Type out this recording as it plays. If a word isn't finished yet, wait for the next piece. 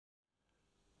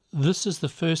This is the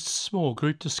first small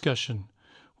group discussion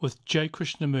with J.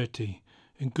 Krishnamurti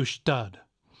in Gstaad,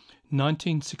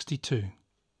 1962.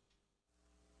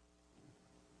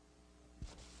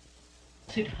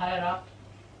 Sit higher up.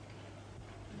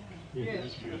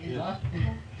 Yes. Huh?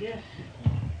 Yes.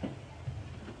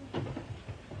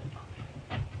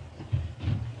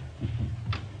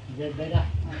 Is that better?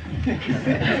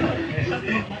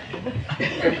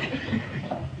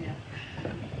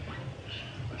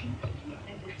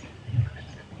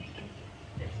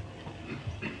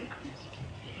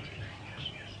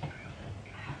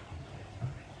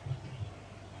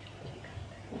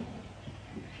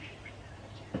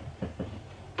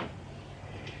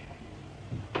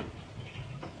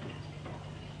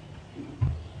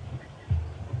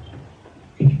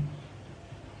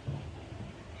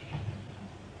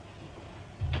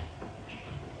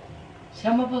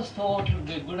 Some of us thought it would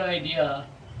be a good idea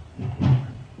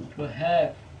to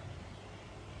have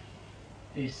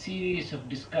a series of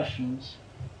discussions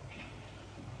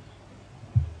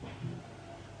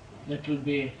that will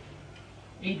be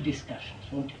 8 discussions,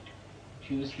 won't it?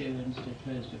 Tuesday, Wednesday,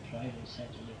 Thursday, Friday,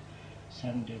 Saturday,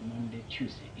 Sunday, Monday,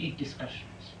 Tuesday. 8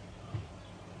 discussions.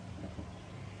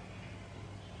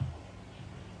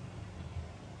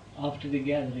 After the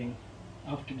gathering,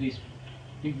 after these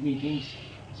big meetings,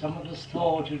 some of us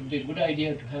thought it would be a good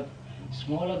idea to have a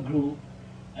smaller group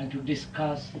and to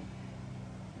discuss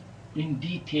in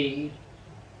detail,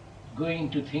 go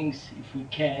into things, if we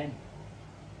can,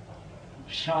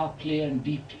 sharply and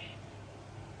deeply.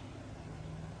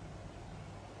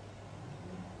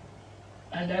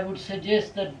 And I would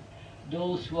suggest that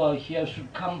those who are here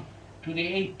should come to the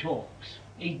 8 talks,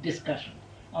 8 discussions,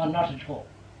 or not at all.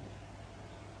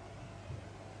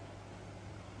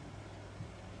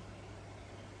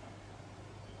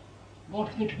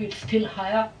 Want me to be still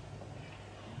higher?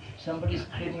 Somebody's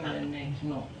craning their necks.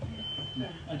 No.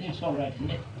 I think it's all right,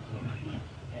 isn't it?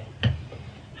 Okay.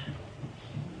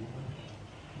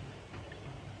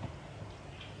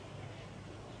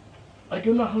 I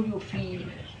don't know how you feel,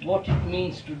 what it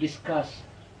means to discuss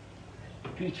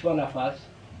to each one of us.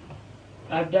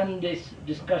 I've done these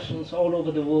discussions all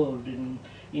over the world, in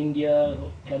India,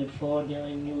 California,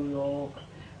 in New York,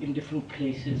 in different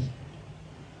places.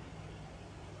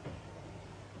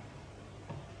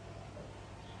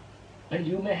 And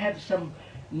you may have some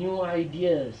new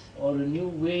ideas or a new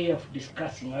way of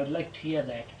discussing. I'd like to hear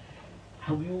that.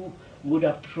 How you would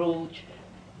approach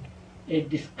a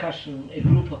discussion, a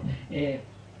group of,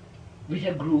 with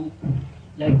a group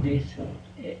like this,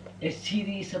 a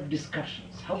series of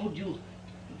discussions. How would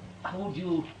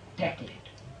you tackle it?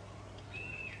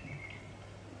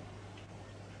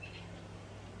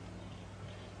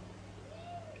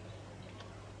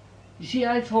 You see,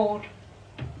 I thought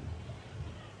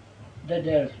that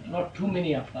there are not too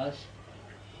many of us.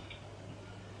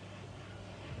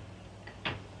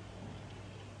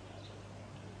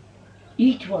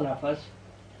 Each one of us,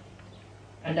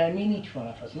 and I mean each one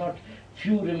of us, not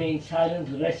few remain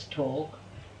silent, the rest talk.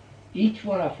 Each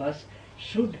one of us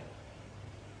should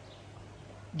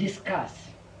discuss,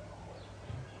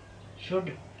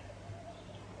 should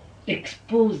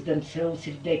expose themselves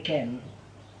if they can,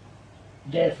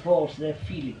 their thoughts, their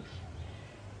feelings.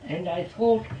 And I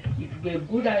thought it would be a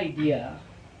good idea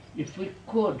if we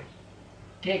could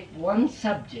take one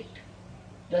subject,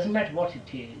 doesn't matter what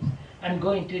it is, and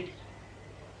go into it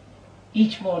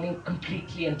each morning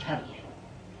completely and thoroughly.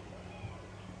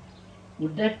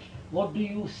 Would that, what do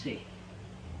you say?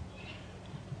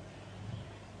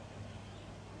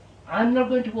 I'm not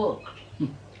going to work.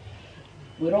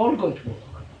 We're all going to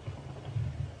work.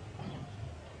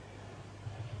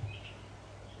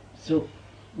 So,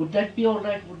 would that be all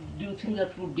right? Do you think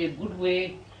that would be a good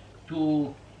way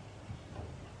to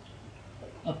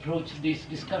approach these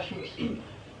discussions?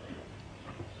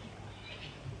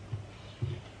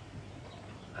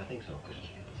 I think so.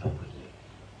 Sounds good to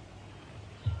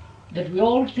me. That we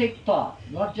all take part,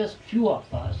 not just few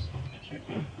of us,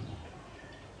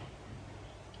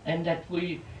 and that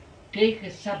we take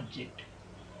a subject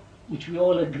which we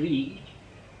all agree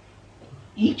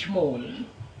each morning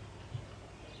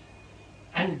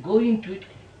and go into it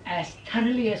as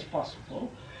thoroughly as possible,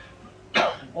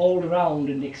 all round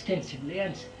and extensively,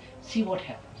 and see what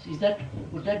happens.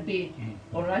 Would that be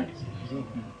all right?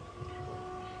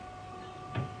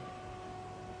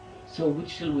 So which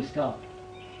shall we start?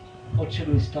 What shall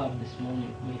we start this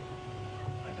morning with?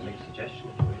 I can make a suggestion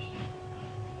if you wish.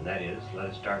 And that is, let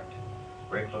us start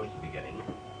very close to the beginning,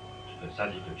 the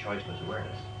subject of choiceless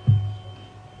awareness.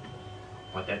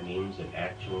 What that means in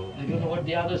actual... I don't know what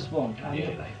the others want.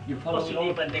 daily life. You follow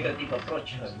Positive and negative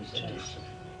approach.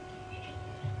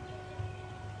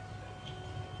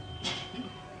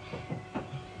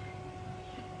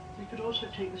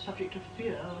 also take the subject of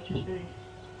fear, which is very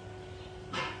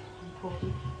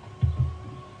important.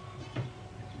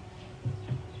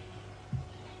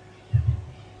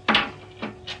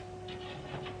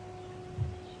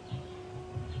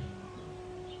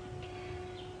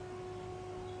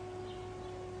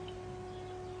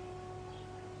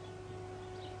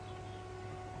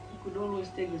 You could always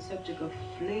take the subject of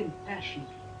flame, passion,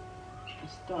 to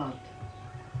start.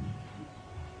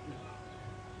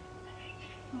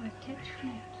 Or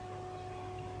attachment.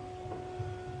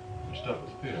 You start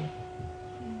with fear.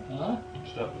 Huh? You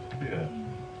start with fear.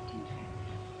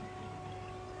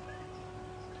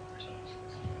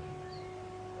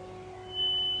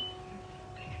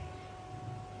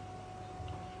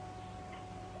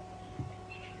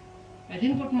 I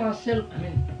think what Marcel,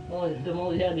 the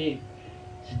Mojade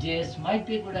suggests might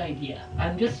be a good idea.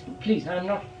 I'm just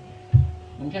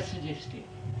suggesting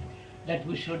that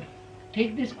we should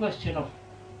take this question of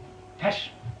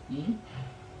passion,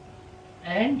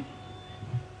 and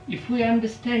if we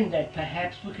understand that,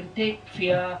 perhaps we can take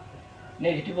fear,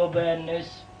 negative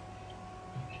awareness,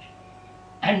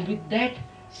 and with that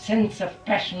sense of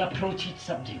passion approach each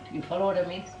subject. You follow what I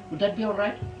mean? Would that be all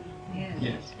right? Yes.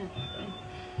 Yes.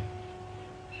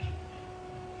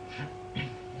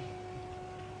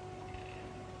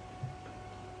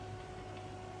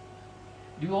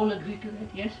 Do you all agree to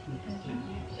that? Yes?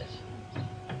 Yes.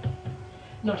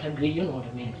 Not agree, you know what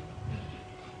I mean.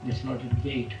 It's not a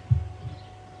debate.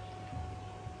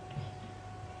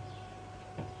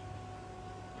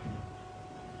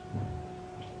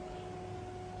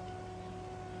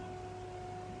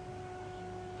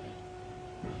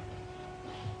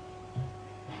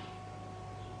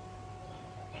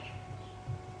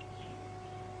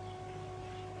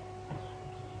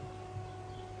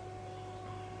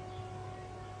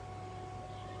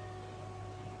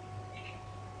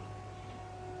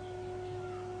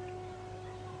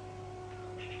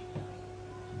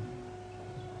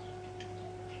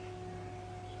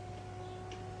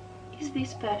 Is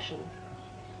this passion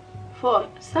for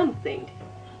something,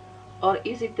 or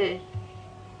is it a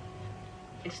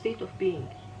state of being?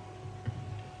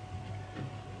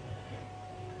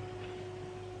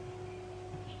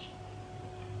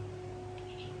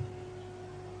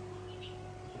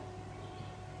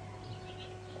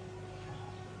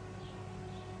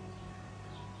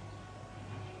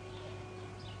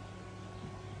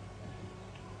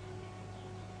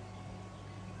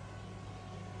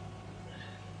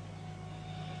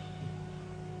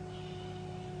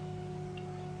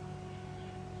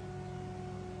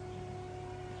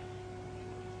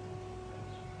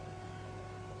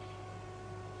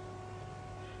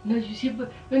 No, you see,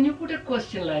 but when you put a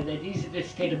question like that, is it a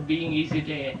state of being, is it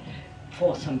a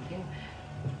for something?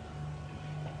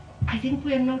 I think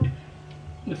we are not,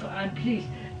 if I'm pleased,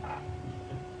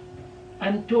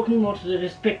 I'm talking more to the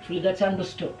respectfully, that's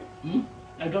understood.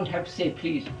 I don't have to say,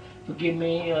 please, forgive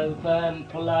me, if I'm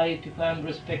polite, if I'm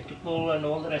respectful and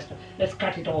all the rest. Let's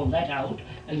cut it all that out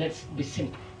and let's be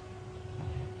simple.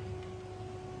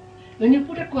 When you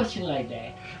put a question like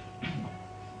that,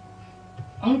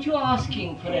 aren't you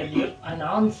asking for an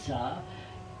answer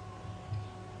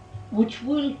which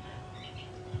will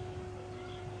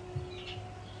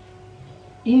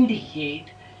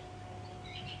indicate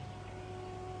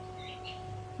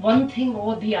one thing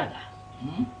or the other?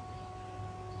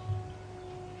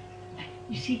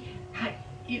 You see, now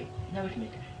wait a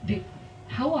minute.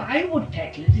 How I would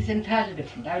tackle it is entirely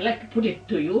different. I would like to put it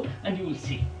to you and you will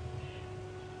see.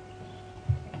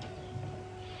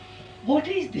 What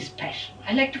is this passion?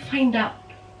 I like to find out.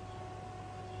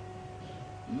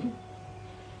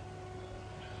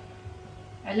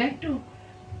 I like to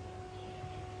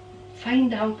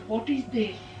find out what is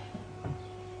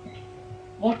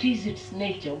its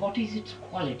nature, what is its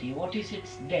quality, what is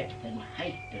its depth and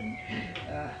height and,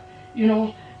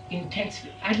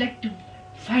 intensity. I'd like to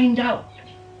find out,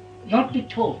 not be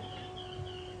told.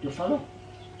 Do you follow?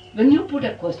 When you put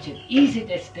a question, is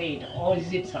it a state or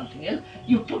is it something else?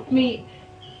 You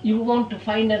want to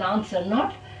find an answer,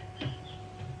 not.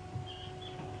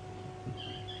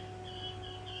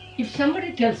 If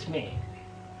somebody tells me,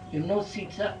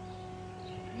 seats up,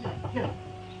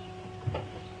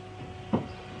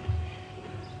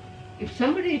 if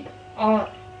somebody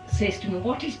says to me,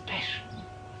 what is passion?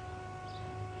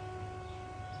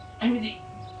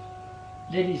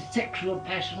 There is sexual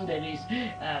passion, there is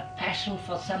passion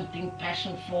for something,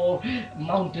 passion for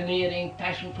mountaineering,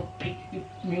 passion for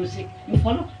music. You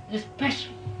follow? There's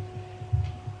passion.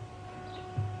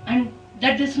 And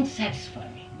that doesn't satisfy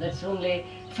me. That's only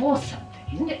for something,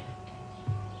 isn't it?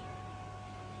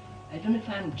 I don't know if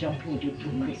I'm jumping into it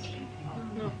too quickly.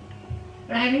 No.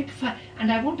 But I like to find, and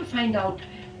I want to find out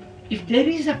if there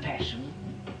is a passion,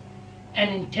 an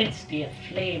intensity, a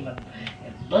flame, a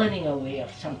burning away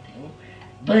of something,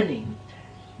 burning,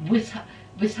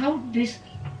 without this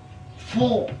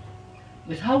form,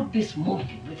 without this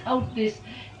motive, without this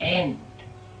end.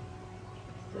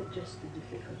 That's just the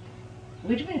difficulty.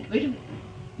 Wait a minute.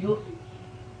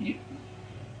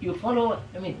 You follow,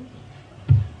 I mean,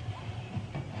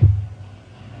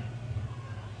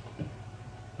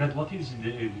 But what is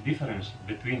the difference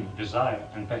between desire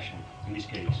and passion in this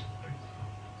case?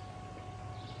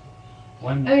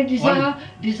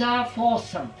 Desire for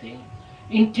something,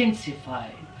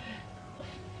 intensified,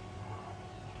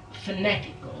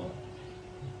 fanatical,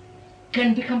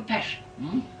 can become passion.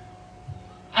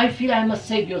 I feel I must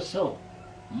save your soul.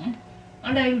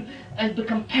 And I'll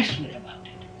become passionate about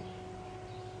it.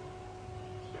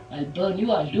 I'll burn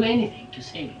you, I'll do anything to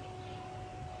save you.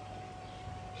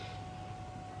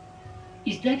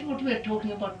 Is that what we are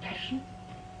talking about, passion?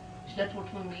 Is that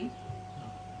what we mean?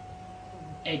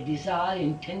 A desire,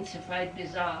 intensified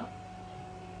desire.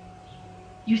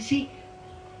 You see,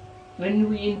 when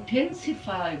we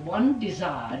intensify one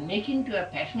desire and make it into a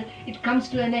passion, it comes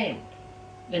to an end.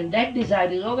 When that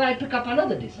desire is over, I pick up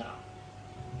another desire.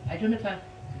 I don't know if I'm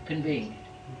conveying it.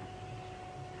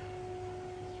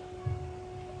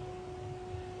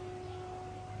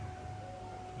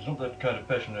 Isn't that kind of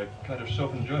passion a kind of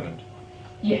self-enjoyment?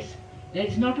 Yes, there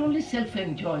is not only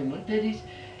self-enjoyment, there is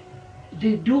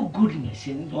the do-goodness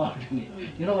involved in it.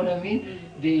 You know what I mean?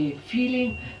 The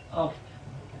feeling of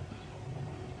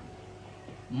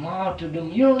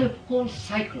martyrdom, you know, the whole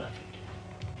cycle of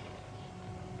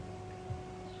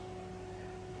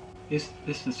it. Is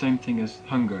this the same thing as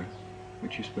hunger,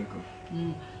 which you spoke of?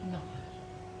 No.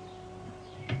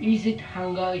 Is it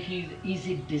hunger? Is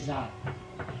it desire?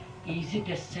 Is it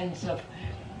a sense of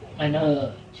an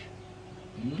urge?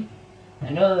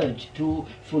 An urge to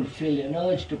fulfill, an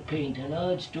urge to paint, an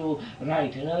urge to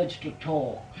write, an urge to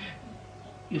talk.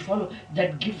 You follow?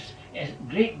 That gives a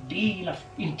great deal of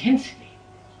intensity.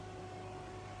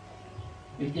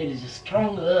 If there is a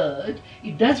strong urge,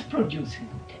 it does produce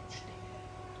intensity.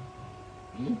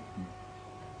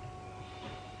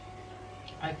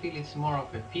 I feel it's more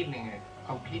of a feeling, a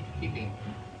complete feeling.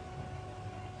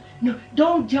 No,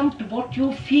 don't jump to what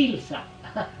you feel, sir.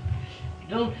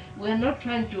 We're not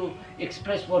trying to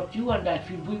express what you and I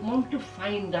feel. We want to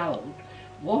find out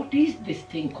what is this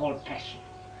thing called passion,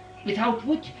 without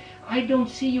which I don't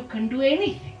see you can do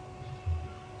anything.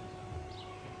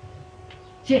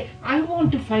 See, I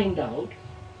want to find out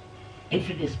if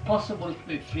it is possible to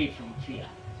be free from fear.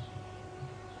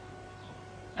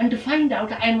 And to find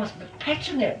out, I must be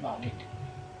passionate about it.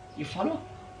 You follow?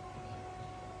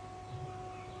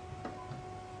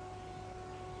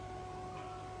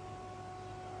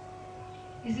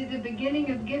 Is it the beginning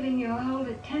of giving your whole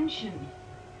attention?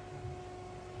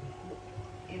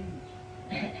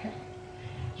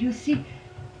 You see,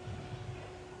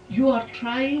 you are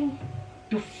trying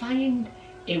to find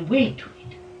a way to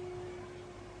it.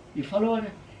 You follow what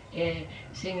I'm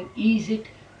saying? Is it,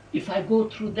 if I go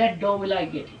through that door, will I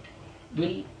get it?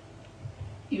 Will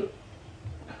you?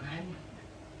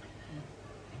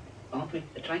 Aren't we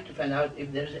trying to find out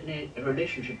if there's any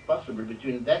relationship possible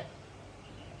between that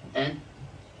and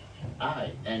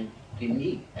I and the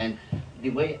me and the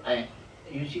way I,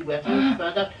 you see, we're trying to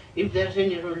find out if there's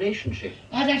any relationship.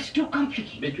 That's too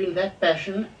complicated. Between that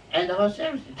passion and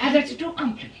ourselves. That's too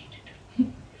complicated.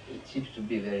 It seems to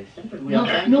be very simple. We are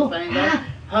trying to find out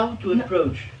how to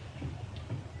approach.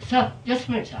 Sir, just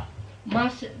a minute, sir.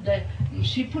 Master,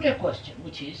 she put a question,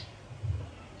 which is,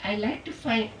 I like to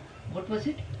find, what was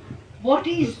it? What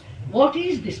is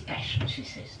this passion, she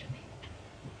says to me.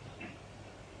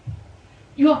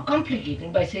 You are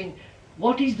complicating by saying,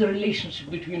 what is the relationship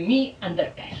between me and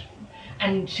that passion?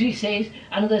 And she says,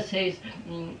 another says,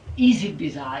 is it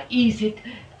desire? Is it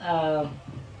an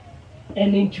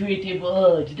intuitive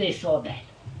urge? They saw that.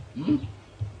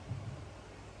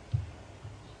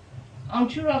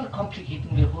 Aren't you rather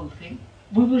complicating the whole thing?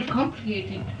 We will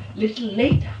complicate it a little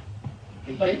later.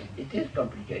 It is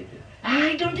complicated.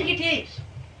 I don't think it is.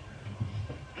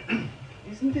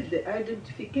 Isn't it the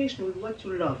identification with what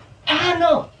you love?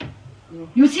 No.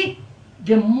 You see,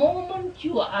 the moment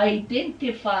you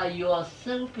identify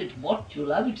yourself with what you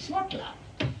love, it's not love.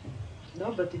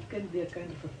 No, but it can be a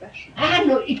kind of a passion.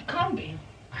 No, it can't be.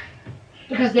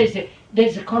 Because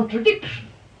there's a contradiction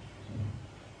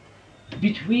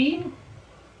between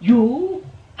you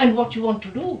and what you want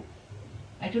to do.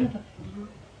 I don't know.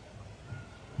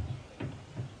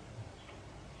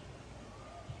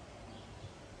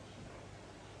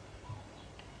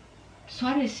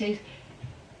 Suarez says,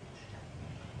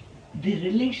 the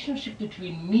relationship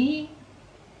between me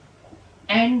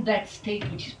and that state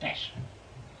which is passion.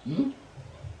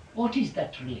 What is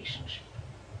that relationship?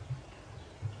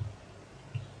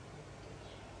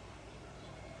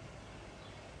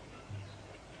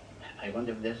 I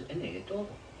wonder if there's any at all.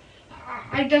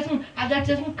 That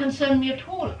doesn't concern me at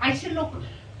all. I say, look,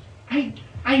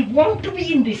 I want to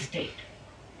be in this state.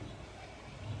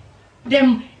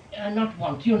 Them not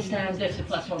want. You understand? That's the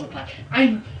first one.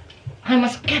 I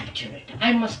must capture it.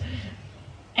 I must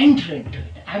enter into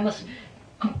it. I must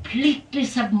completely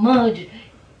submerge,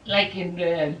 like in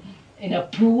a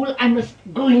pool. I must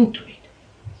go into it.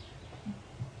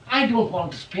 I don't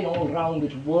want to spin all around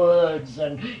with words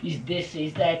and is this,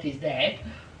 is that, is that.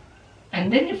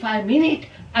 And then if I'm in it,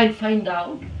 I'll find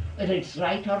out whether it's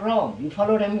right or wrong. You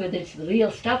follow what I mean? Whether it's the real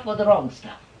stuff or the wrong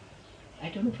stuff. I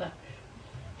don't know if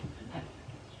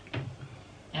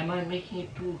am I making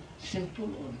it too simple?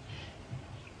 Or?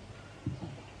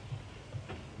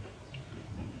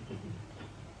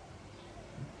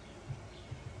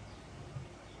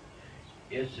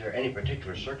 Is there any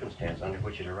particular circumstance under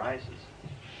which it arises?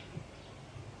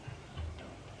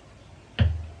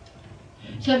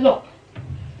 So look,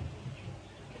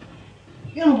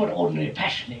 you know what ordinary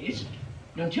passion is,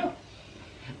 don't you?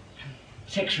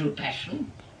 Sexual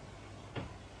passion.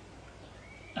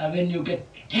 When you get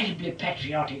terribly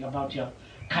patriotic about your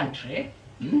country,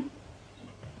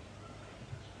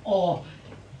 or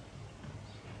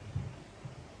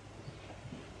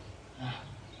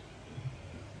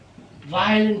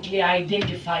violently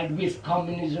identified with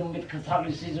communism, with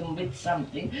Catholicism, with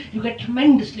something, you get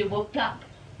tremendously worked up.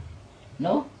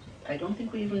 No? I don't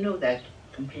think we even know that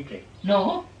completely.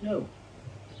 No? No.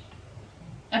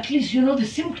 At least you know the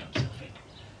symptoms of it.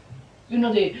 You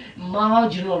know the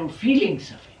marginal feelings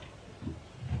of it.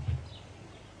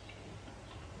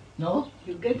 No?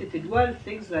 You get it in wild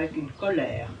things like in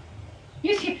colère.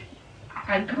 Yes, yes.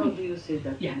 How do you say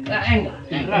that? Yeah, in anger.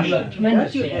 Russian.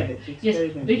 That you have it. It's yes, very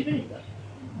wait a minute.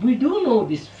 We do know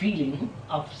this feeling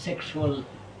of sexual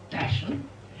passion,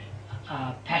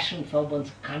 passion for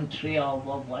one's country or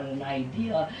an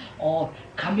idea, or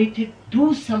committed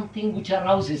to something which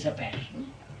arouses a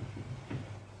passion.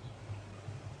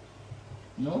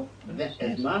 No? That,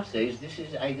 as Marx says, this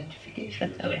is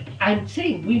identification. I'm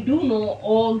saying we do know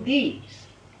all these.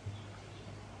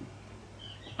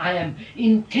 I am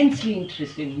intensely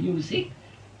interested in music,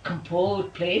 compose,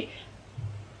 play.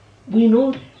 We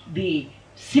know the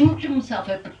symptoms of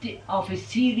a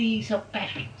series of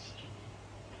passions.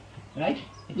 Right?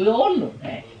 We all know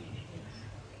that.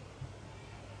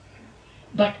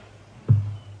 But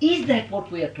is that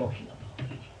what we are talking about?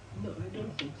 No, I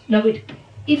don't think so. Now wait,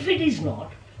 if it is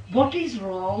not, what is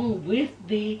wrong with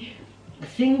the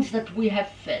things that we have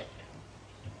felt?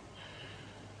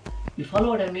 You follow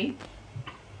what I mean?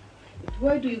 But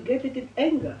why do you get it in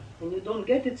anger and you don't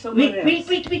get it somewhere else?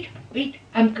 Wait.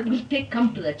 We'll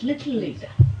come to that little later.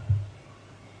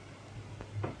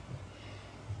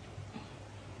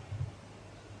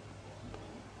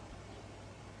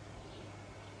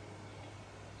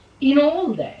 In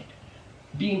all that,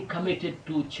 being committed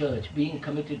to church, being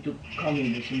committed to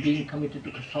communism, being committed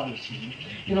to Catholicism,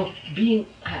 being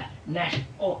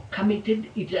committed,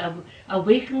 it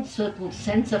awakens certain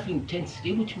sense of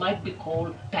intensity which might be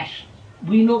called passion.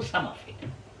 We know some of it.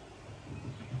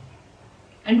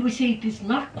 And we say it is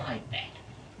not quite that.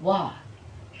 Why?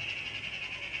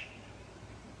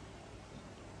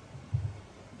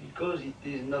 Because it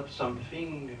is not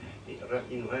something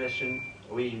in relation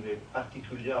with a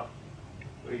particular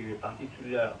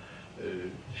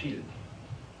field.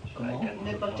 In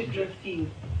a particular field.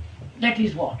 That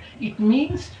is what? It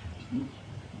means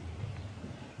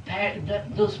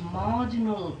that those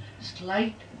marginal,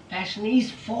 slight passion is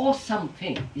for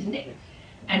something, isn't it?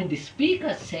 And the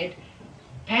speaker said,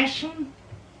 passion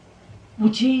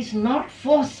which is not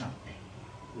for something.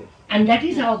 Yes. And that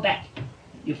is our battle.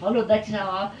 You follow? That is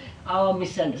our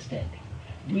misunderstanding.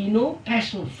 We know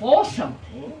passion for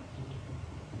something,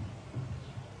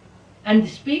 and the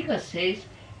speaker says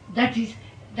that is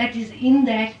in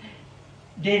that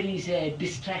there is a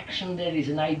distraction, there is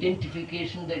an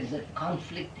identification, there is a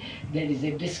conflict, there is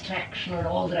a distraction and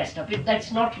all the rest of it.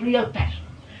 That's not real passion.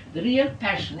 The real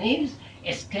passion is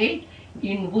a state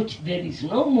in which there is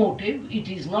no motive, it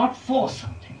is not for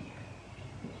something.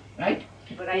 Right?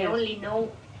 But I only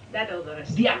know that or the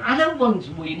rest. The other ones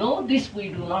we know, this we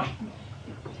do not know.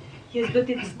 Yes, but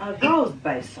it's aroused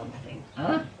by something.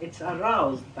 Huh? It's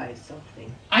aroused by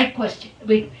something. I question.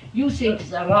 Wait, you say it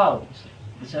is aroused.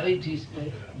 So it is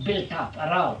built up,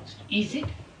 aroused. Is it?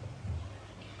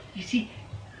 You see,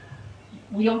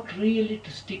 we ought really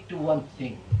to stick to one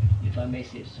thing. You if I may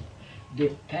say so.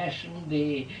 The passion,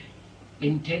 the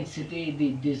intensity,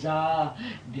 the desire,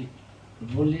 the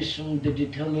volition, the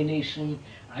determination,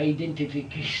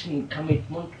 identification,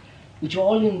 commitment, which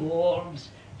all involves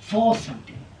for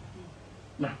something.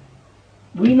 Now,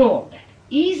 we know all that.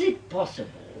 Is it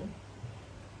possible,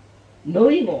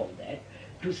 knowing all that,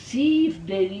 to see if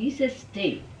there is a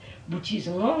state which is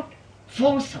not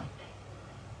for something?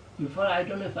 You follow? I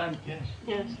don't know if I'm... Yes.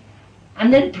 Yes.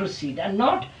 And then proceed, and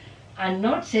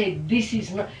not say this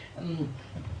is not...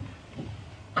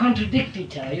 contradict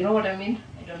each other, you know what I mean?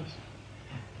 I don't...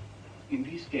 In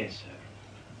this case, sir,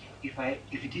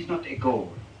 if it is not a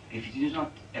goal, if it is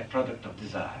not a product of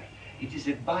desire, it is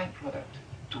a byproduct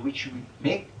to which we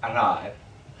may arrive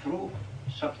through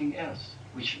something else,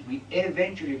 which we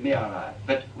eventually may arrive,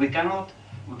 but we cannot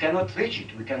reach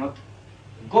it, we cannot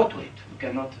go to it, we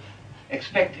cannot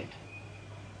expect it.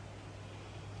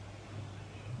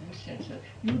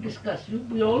 You discuss,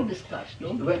 we all discuss,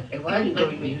 don't we? A while ago,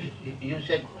 you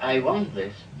said, I want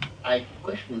this. I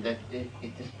question that it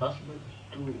is possible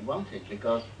to want it,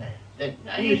 because that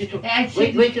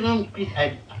wait a moment, please.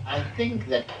 I think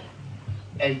that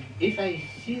if I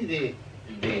see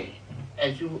the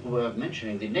as you were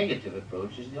mentioning, the negative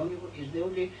approach is the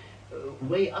only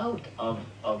way out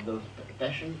of those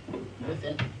passion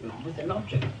with an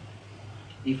object.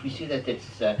 If we see that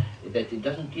that it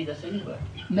doesn't lead us anywhere.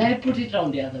 May I put it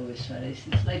round the other way, sir?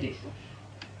 It's like this.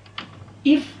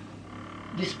 If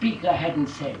the speaker hadn't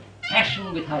said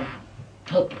passion without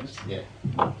purpose, yeah,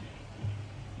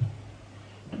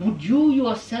 would you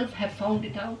yourself have found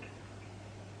it out?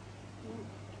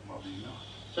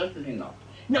 Certainly not.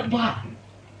 No, why?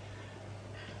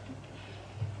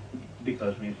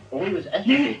 Because we've always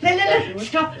No,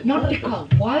 stop, not because.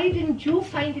 Why didn't you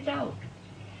find it out?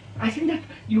 I think that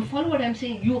you follow what I'm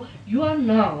saying. You are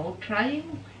now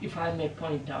trying, if I may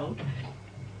point out,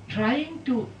 trying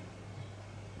to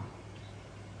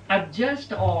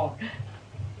adjust or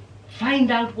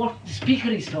find out what the speaker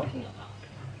is talking about.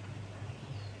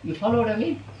 You follow what I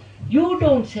mean? You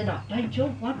don't say, now, by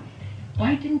Jove,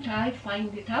 why didn't I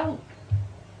find it out?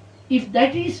 If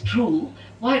that is true,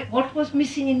 what was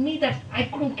missing in me that I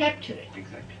couldn't capture it?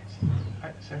 Exactly.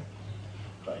 Sir,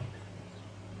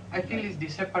 I feel it's the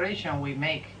separation we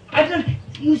make. I don't,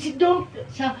 you see, don't,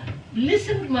 sir,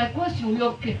 listen to my question.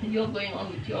 You're going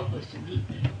on with your question.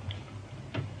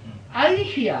 I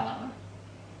hear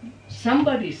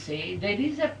somebody say there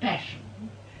is a passion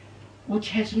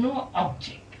which has no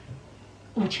object,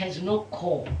 which has no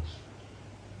cause.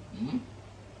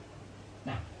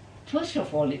 Now, first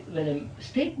of all, when a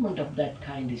statement of that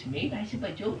kind is made, I say,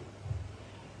 by Jove,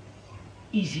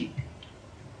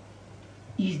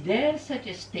 is there such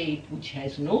a state which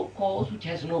has no cause, which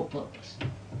has no purpose?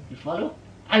 You follow?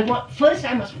 First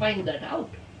I must find that out.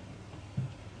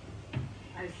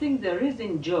 I think there is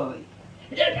in joy.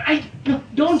 No,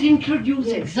 don't introduce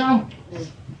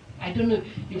examples. I don't know.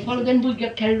 You follow? Then we'll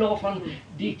get carried off on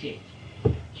details.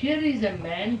 Here is a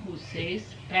man who says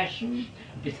passion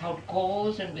without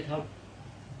cause and without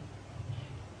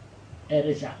a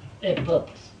result, a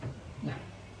purpose. Now,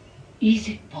 is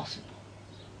it possible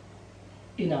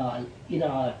in our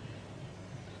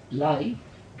life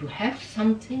to have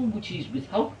something which is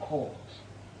without cause,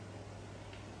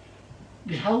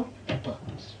 without a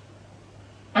purpose?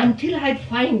 Until I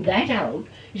find that out,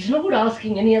 it's no good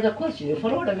asking any other question. You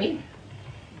follow what I mean?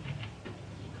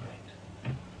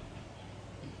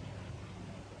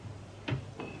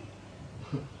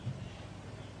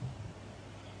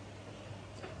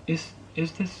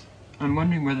 Is this, I'm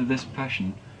wondering whether this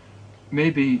passion may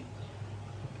be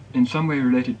in some way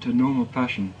related to normal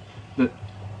passion, that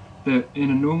in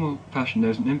a normal passion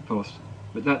there's an impulse,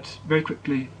 but that's very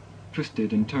quickly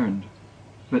twisted and turned.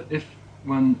 But if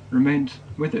one remains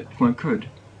with it, if one could,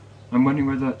 I'm wondering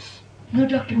whether that's... No,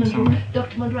 Dr.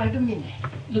 Monroe, I don't mean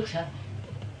that. Look, sir,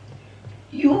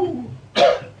 you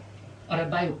are a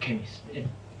biochemist, a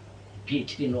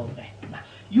PhD and all that. Now,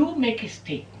 you make a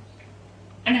statement,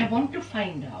 and I want to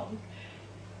find out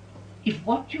if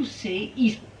what you say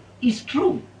is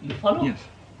true. You follow? Yes.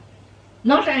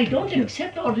 Not I don't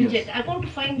accept or reject. I want to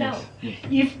find out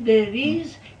if there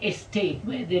is a state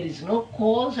where there is no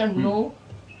cause and no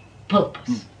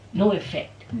purpose, no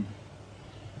effect.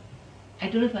 I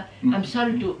don't know if I'm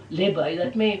sorry to labor,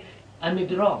 I may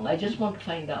be wrong. I just want to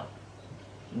find out.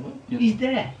 Is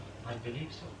there? I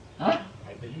believe so. Huh?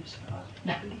 I believe so.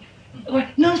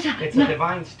 No, sir. It's a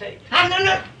divine state.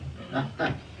 No.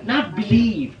 Not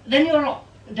believe. Then you're wrong.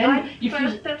 Then if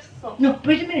you no,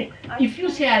 wait a minute. If you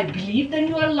say I believe, then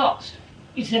you are lost.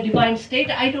 It's a divine state.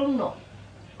 I don't know,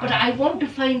 but I want to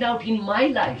find out in my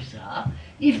life, sir,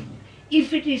 if if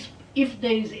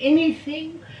there is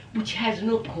anything which has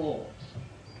no cause,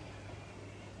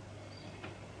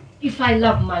 if I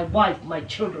love my wife, my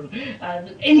children,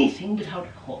 anything without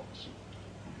a cause,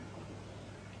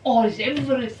 or is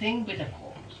everything with a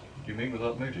cause? Do you mean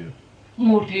without motive?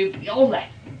 Motive, all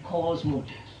that, cause,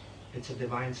 motive. It's a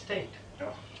divine state.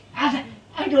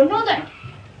 I don't know that.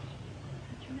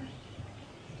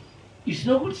 It's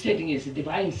no good stating it's a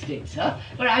divine state, sir,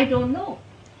 but I don't know.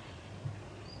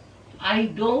 I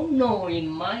don't know in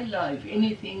my life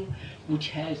anything which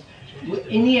has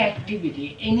any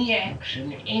activity, any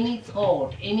action, any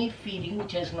thought, any feeling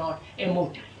which has not a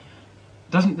motive.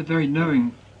 Doesn't the very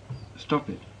knowing stop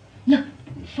it? No,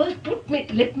 first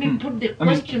let me put the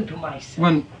question to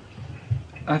myself.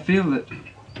 I feel that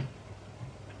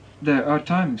there are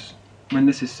times when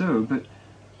this is so, but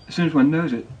as soon as one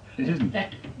knows it, it isn't.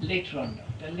 That later on,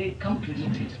 come to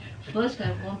it. First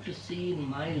I want to see in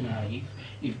my life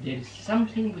if there is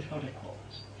something without a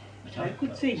cause. I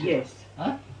could say yes.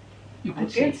 Huh? You could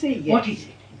I can say yes. What is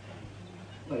it?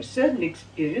 A certain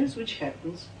experience which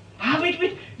happens.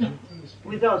 Wait. No.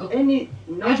 Without any.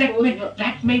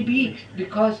 That may be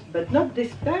because. But not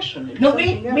this passion. It's no,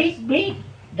 wait.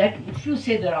 That if you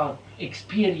say there are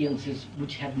experiences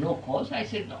which have no cause, I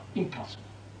said no, impossible.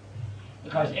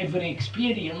 Because every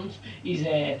experience is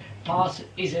a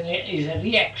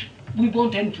reaction. We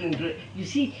won't enter into it. You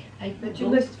see, but you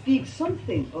must feel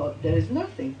something, or there is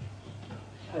nothing.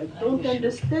 I don't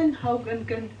understand how one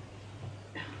can.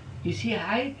 You see,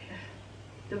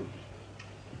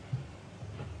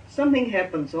 something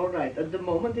happens, all right. At the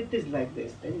moment, it is like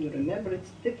this. Then you remember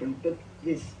it's different, but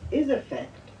this is a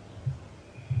fact.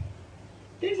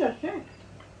 It is a fact.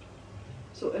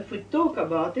 So if we talk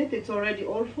about it, it's already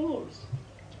all false.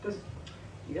 Because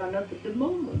you are not at the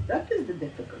moment. That is the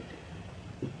difficulty.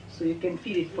 So you can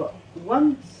feel it for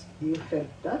once you felt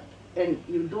that, and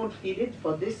you don't feel it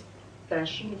for this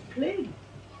passion of playing.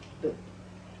 But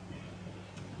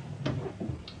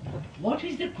what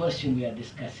is the question we are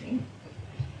discussing?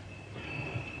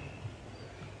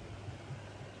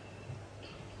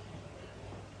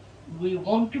 We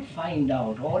want to find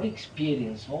out or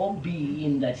experience or be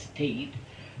in that state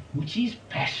which is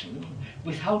passion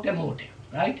without a motive,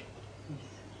 right? yes.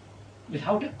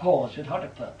 Without a cause, without a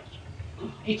purpose.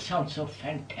 It sounds so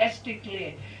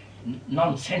fantastically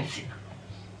nonsensical.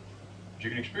 You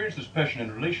can experience this passion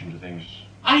in relation to things.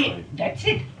 That's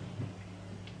it.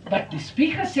 But the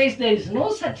speaker says there is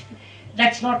no such thing.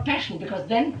 That's not passion, because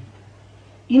then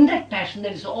in that passion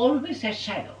there is always a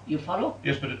shadow. You follow?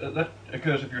 Yes, but that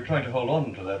occurs if you're trying to hold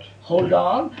on to that. Hold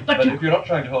on, but if you're not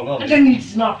trying to hold on, then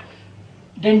it's not.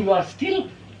 Then you are still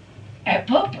a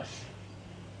purpose.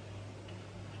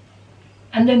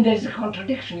 And then there's a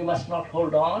contradiction. You must not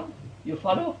hold on. You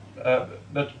follow?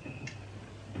 But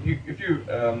you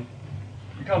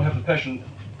can't have the passion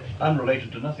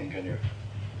unrelated to nothing, can you?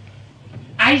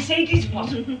 I say it is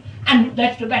possible, and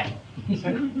that's the battle.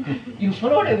 You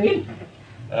follow what I mean?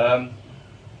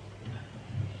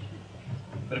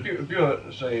 But if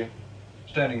you're, say,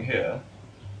 standing here,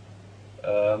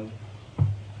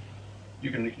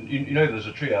 you know there's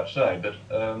a tree outside, but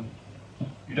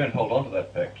you don't hold on to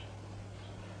that fact.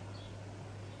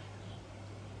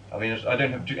 I mean, I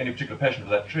don't have any particular passion for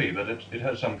that tree, but it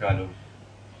has some kind of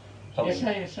something.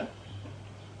 Yes, sir.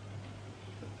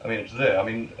 I mean, it's there. I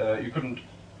mean, you couldn't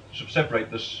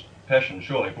separate this passion,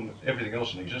 surely, from everything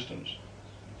else in existence.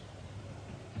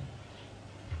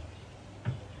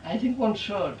 I think one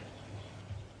should.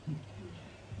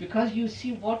 Because you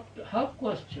see what her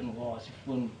question was, if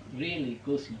one really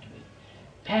goes into it.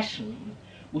 Passion,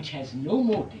 which has no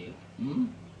motive,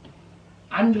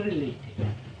 unrelated,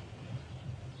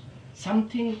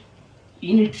 something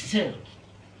in itself,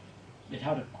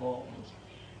 without a cause.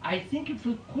 I think if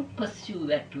we could pursue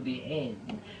that to the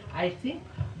end, I think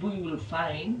we will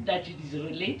find that it is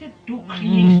related to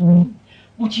creation,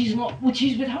 which is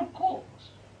without cause.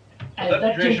 As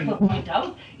that gentleman pointed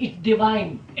out, it's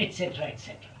divine, etc.,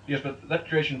 etc. Yes, but that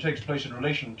creation takes place in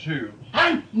relation to...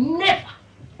 And never!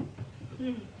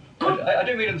 I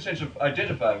don't mean in the sense of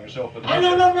identifying yourself with...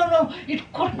 No,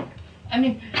 it couldn't. I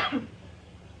mean,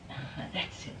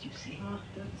 that's it, you see.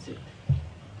 That's it.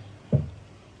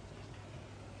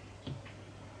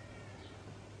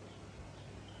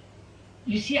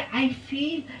 You see, I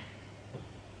feel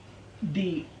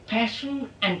the passion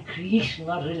and creation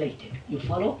are related. You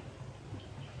follow?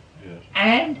 Yes.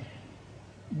 And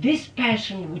this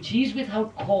passion, which is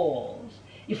without cause,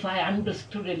 if I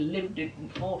understood it, lived it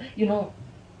before, in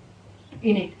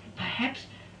it, perhaps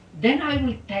then I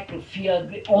will tackle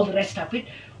fear, all the rest of it,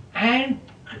 and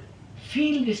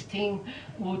feel this thing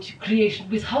which creation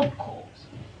without cause.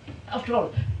 After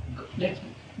all,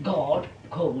 God,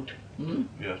 quote,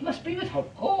 Yes. must be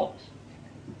without cause.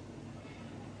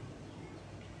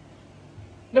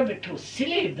 It would be too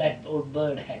silly if that old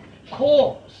bird had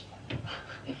cause.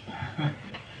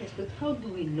 Yes, but how do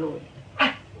we know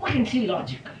it? We can see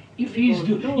logically. If he is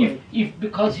if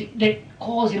because the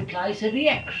cause implies a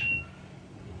reaction.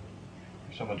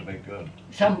 Someone to make good.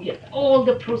 All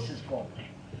the process for that.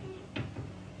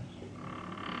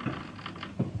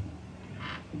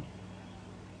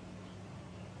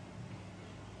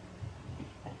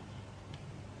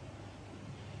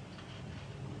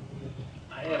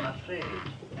 I am afraid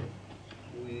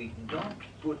we don't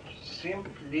put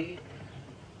simply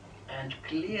and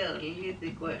clearly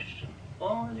the question,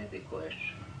 only the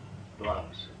question, to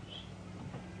ourselves.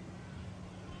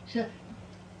 So,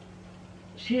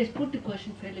 she has put the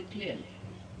question fairly clearly.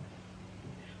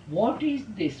 What is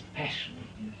this passion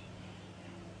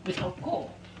without cause?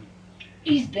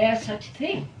 Is there such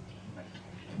thing?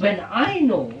 When I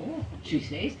know, she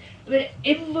says,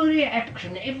 every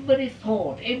action, every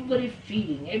thought, every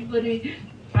feeling, every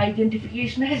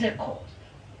identification has a cause.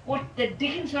 What the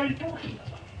dickens are you talking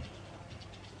about?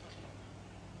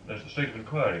 There's the state of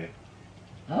inquiry.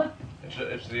 Huh?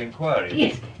 It's the inquiry.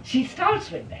 Yes, she starts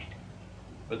with that.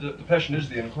 But the passion is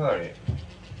the inquiry.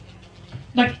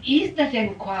 But is that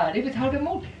inquiry without a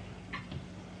motive?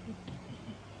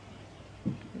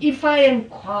 If I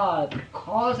inquire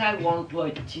because I want to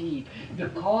achieve,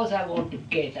 because I want to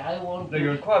get, No,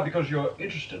 you inquire because you're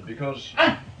interested, because...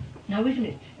 Now wait a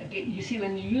minute. Okay, you see,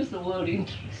 when you use the word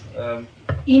interest,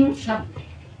 in something.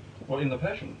 Well, in the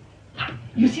passion.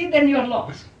 You see, then you're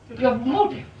lost. You have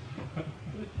motive.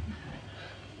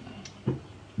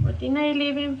 But in a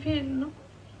living field, no?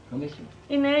 Commission.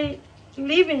 In a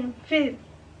living field,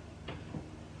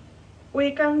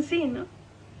 we can see, no?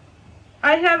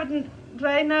 I have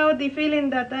right now the feeling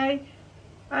that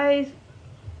I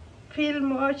feel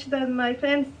much that my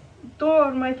friends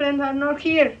my friends are not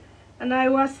here, and I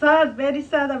was sad, very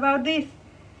sad about this.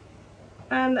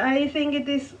 And I think it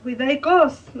is with a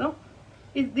cause, no?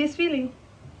 It's this feeling.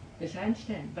 Yes, I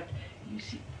understand, but you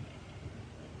see.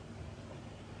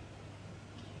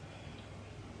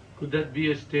 Could that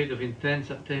be a state of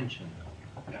intense attention?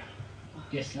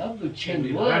 Yes, sir, we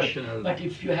change words. But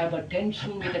if you have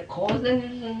attention with a cause, then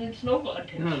it's no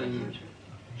attention. No.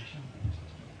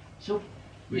 So,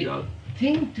 the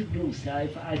thing to do, sir,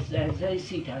 as I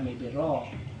see it, I may be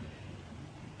wrong,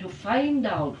 to find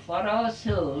out for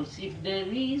ourselves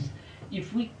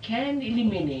if we can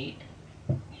eliminate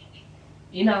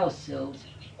in ourselves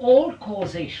all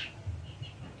causation.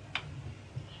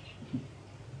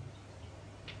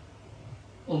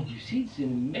 Oh, you see, it's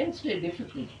an immensely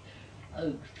difficult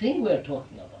thing we're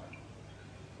talking about.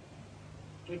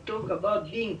 We talk about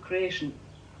being creation.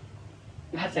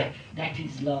 That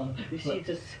is love. You see,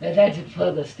 that's a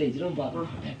further stage. Don't bother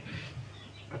with that.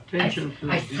 Attention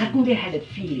I suddenly had a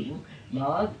feeling,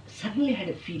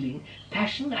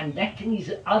 passion and that thing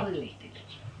are related.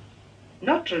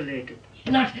 Not related.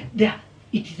 Not there.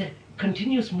 It is a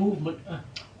continuous movement.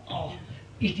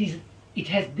 It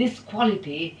has this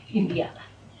quality in the other.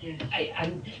 Yes.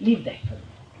 I leave that for you.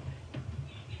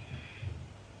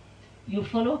 You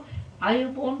follow? I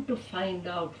want to find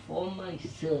out for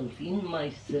myself, in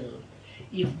myself,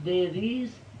 if there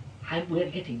is, we're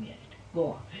getting at it,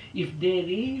 go on, if there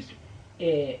is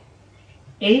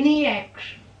any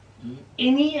action,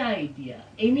 any idea,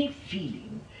 any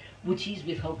feeling which is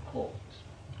without cause.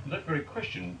 That very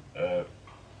question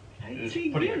is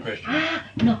putting a question.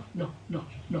 No.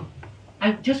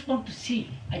 I just want to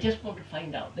see. I just want to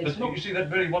find out. But you see, that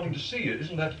very wanting to see it,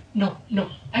 isn't that? No.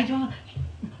 I don't.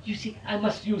 You see, I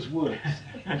must use words.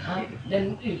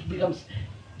 Then it becomes.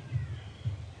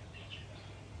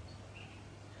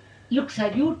 Look,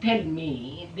 sir, you tell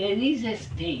me there is a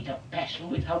state of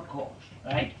passion without cause,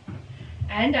 right?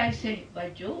 And I say, by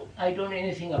Joe, I don't know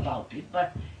anything about it,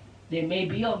 but there may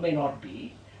be or may not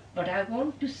be. But I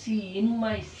want to see in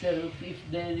myself if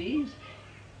there is.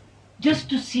 Just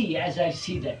to see as I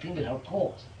see that thing without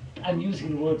cause. I'm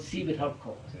using the word see without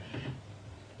cause.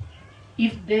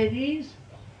 If there is,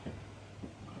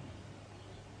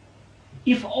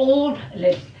 if all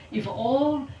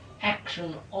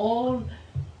action,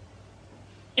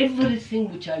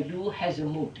 everything which I do has a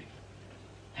motive,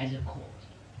 has a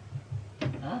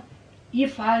cause.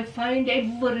 If I find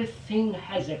everything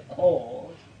has a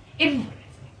cause, everything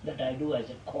that I do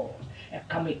has a cause, a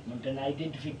commitment, an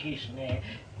identification, a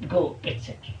goal,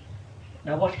 etc.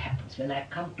 Now what happens when I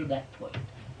come to that point?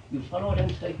 You follow what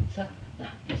I'm saying, sir?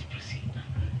 Now let's proceed now.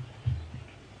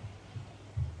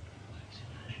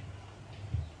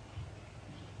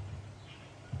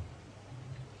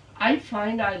 I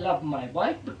find I love my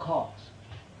wife because,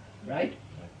 right?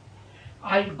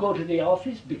 I go to the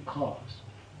office because.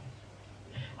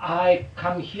 I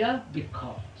come here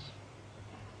because.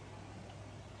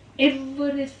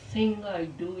 Everything I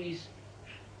do is,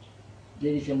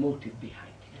 there is a motive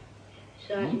behind it.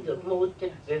 So the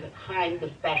motive behind the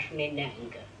passion in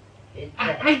anger.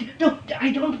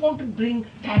 I don't want to bring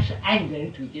passion, anger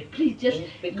into it. Please just Yes,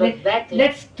 because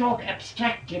let's talk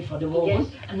abstractly for the moment,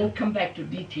 Yes. and then come back to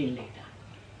detail later.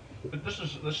 But this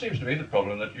seems to be the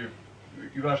problem, that you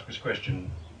ask this question,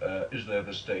 is there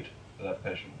the state without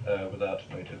passion, without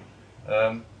motive?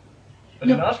 But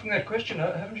No. in asking that question,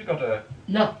 haven't you got a...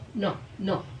 No.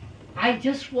 I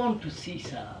just want to see,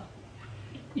 sir,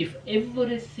 if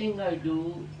everything I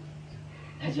do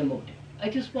has a motive. I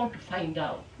just want to find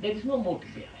out. There is no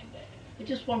motive behind that. I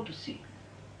just want to see.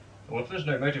 Well, if there's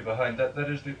no motive behind that, that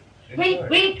is the...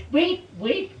 inquiry.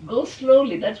 Wait. Go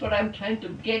slowly. That's what I'm trying to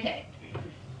get at.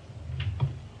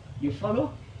 You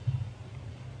follow?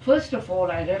 First of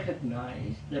all, I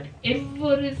recognize that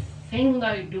everything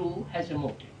I do has a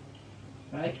motive.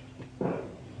 Right?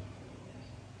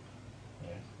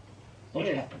 What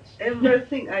Yes. happens?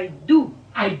 Everything I do.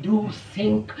 I do,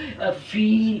 think,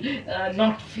 feel,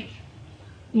 not feel.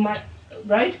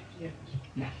 Right? Yes.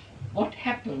 Now, what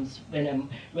happens when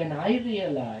I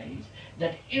realize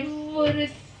that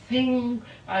everything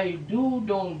I do,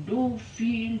 don't do,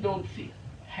 feel, don't feel,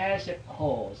 has a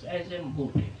cause, has a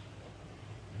motive?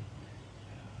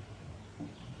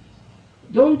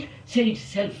 Don't say it's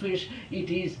selfish, it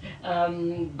is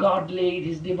godly, it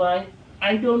is divine.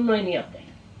 I don't know any of that.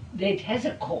 It has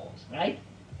a cause, right?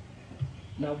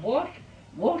 Now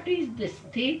what is the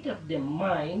state of the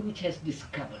mind which has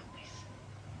discovered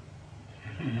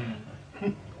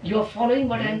this? You're following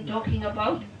what I'm talking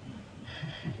about?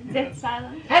 Dead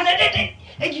silence.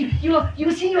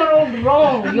 You see, you're all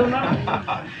wrong. You're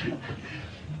not.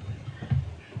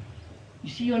 You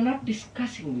see, you're not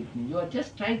discussing with me. You are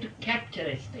just trying to capture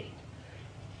a state.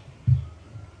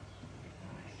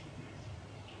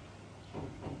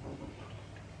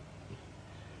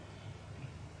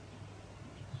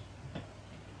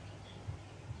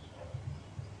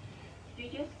 You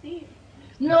just see it.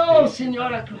 No,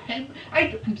 Signora, to help.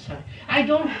 I'm sorry. I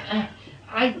don't.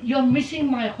 You're missing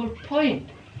my whole point.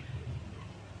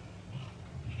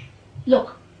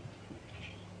 Look,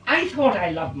 I thought I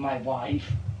loved my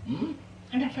wife,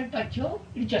 and I felt that Joe,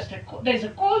 it's just there's a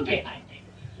cause behind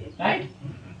it, right?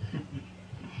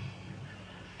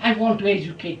 I want to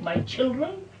educate my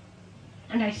children,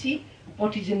 and I see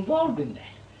what is involved in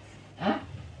that. Huh?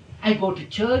 I go to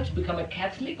church, become a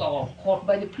Catholic, or caught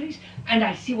by the priest, and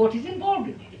I see what is involved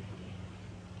in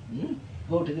it.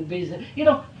 Go to the business.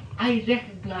 I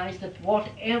recognize that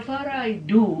whatever I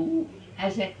do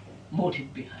has a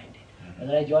motive behind it.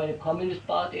 Whether I join a communist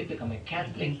party, become a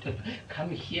Catholic, come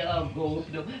here, go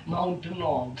to the mountain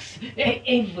oaks,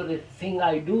 everything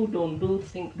I do, don't do,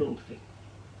 think, don't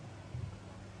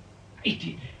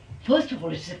think. First of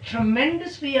all, it's a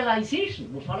tremendous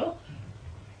realization, you follow?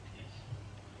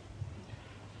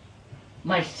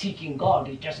 My seeking God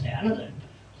is just another.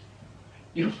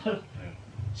 You follow?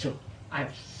 So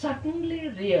I've suddenly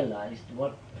realized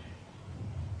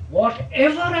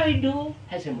whatever I do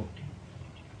has a motive.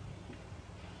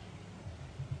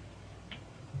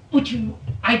 Which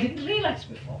I didn't realize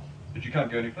before. But you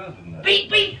can't go any further than that.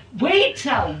 Wait,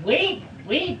 sir,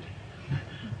 wait.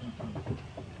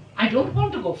 I don't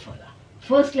want to go further.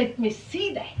 First, let me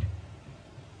see that.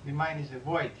 The mind is a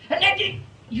void. And then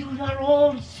you are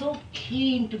all so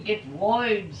keen to get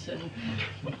voids, and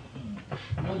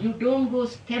no, you don't go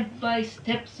step by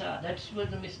step, sir. That's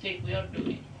what the mistake we are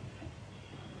doing.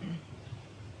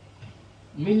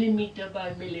 Millimeter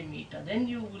by millimeter, then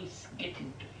you will get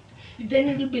into it. Then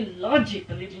it will be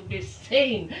logical, it will be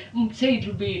sane, say it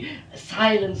will be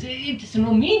silence, it is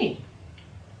no meaning.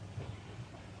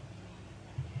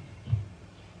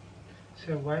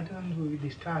 So why don't we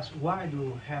discuss why do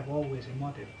you have always a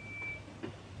motive?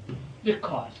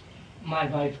 Because my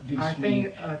wife gives me... I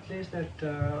think at least that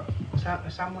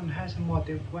someone has a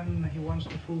motive when he wants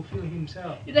to fulfill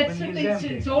himself.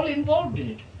 It's all involved in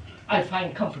it. I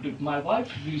find comfort with my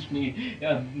wife, she gives me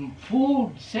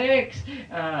food, sex,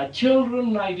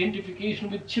 children,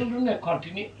 identification with children, I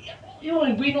continue.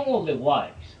 We know all the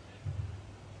wives.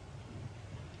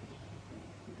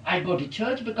 I go to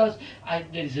church because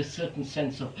there is a certain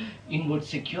sense of inward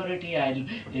security,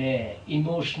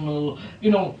 emotional,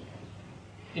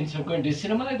 instead of going to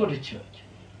cinema, I go to church.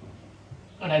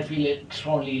 And I feel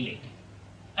strongly elated.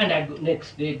 And I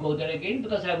next day go there again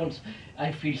because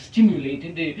I feel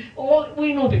stimulated.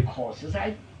 We know the causes.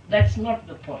 That's not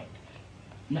the point.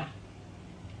 Now,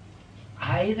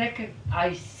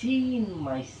 I see in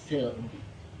myself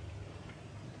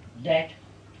that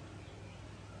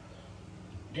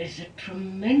there's a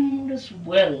tremendous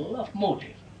well of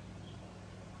motive.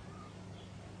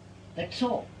 That's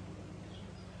all.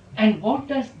 And what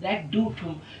does that do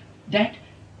to that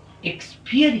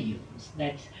experience,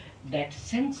 that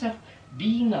sense of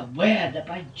being aware that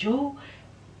by Joe,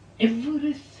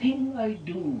 everything I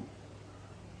do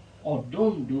or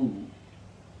don't do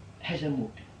has a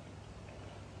motive.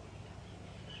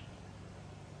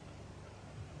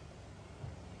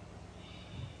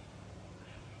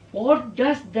 What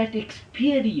does that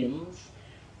experience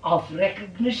of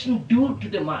recognition do to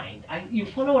the mind? You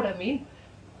follow what I mean?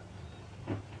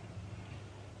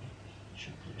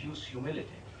 Should produce humility.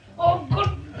 Oh, good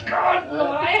God,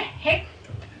 no,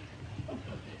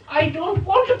 I don't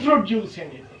want to produce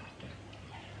anything.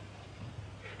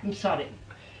 I'm sorry.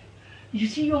 You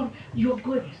see, you're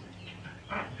good.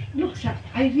 Look, sir,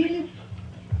 I really,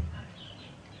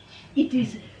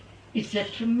 it's a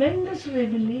tremendous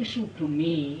revelation to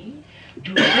me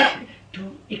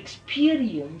to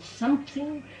experience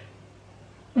something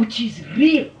which is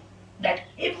real, that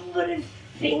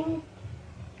everything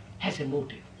has a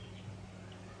motive.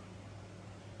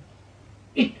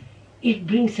 It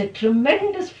brings a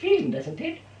tremendous feeling, doesn't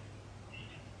it?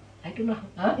 I don't know.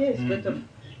 Huh? Yes, but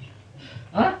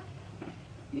huh?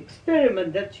 The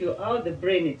experiment that you are the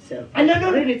brain itself. No,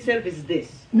 The brain itself is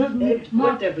this. No,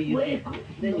 whatever you do,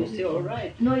 then you say, all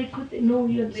right. No, it could. No,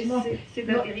 it's not. C'est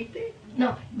la vérité.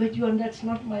 No, but that's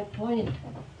not my point.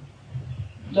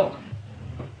 Look,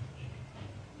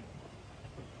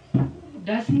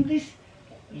 doesn't this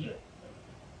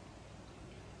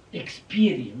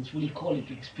experience, we'll call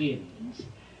it experience,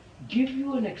 give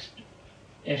you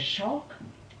a shock,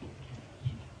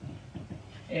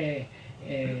 a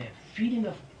feeling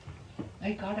of,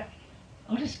 my God,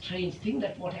 what a strange thing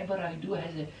that whatever I do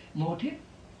has a motive?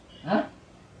 Huh?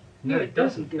 No, it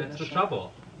doesn't. That's the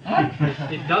trouble. Huh?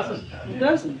 It doesn't. It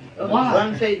doesn't. Wow.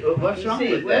 One say, what's wrong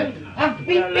with that?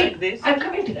 I'm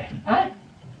coming to that. Huh?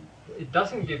 It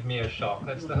doesn't give me a shock.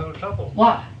 That's the whole trouble.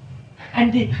 Why?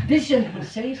 And this gentleman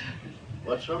says,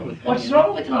 What's wrong with what's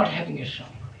wrong with not having a shock?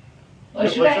 Or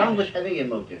What's should I wrong with having a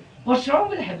motive? What's wrong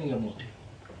with having a motive?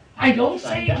 I don't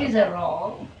say it is a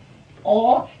wrong,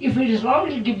 or if it is wrong,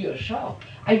 it'll give you a shock.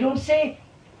 I don't say,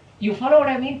 you follow what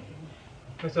I mean?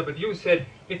 So, but you said,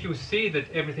 if you see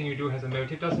that everything you do has a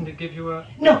motive, doesn't it give you a...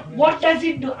 No, what does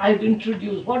it do? I've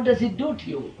introduced, what does it do to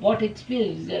you? What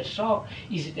experience? Is it a shock?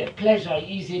 Is it a pleasure?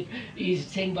 Is it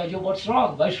saying, by you, what's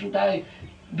wrong? Why should I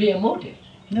be a motive?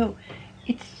 No,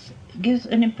 it gives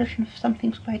an impression of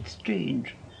something's quite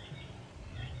strange.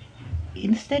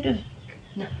 Instead of...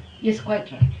 No, yes,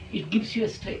 quite right. It gives you a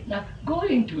straight... Now, go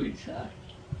into it, sir.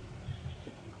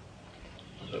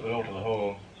 That would alter the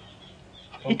whole...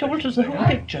 It alters the whole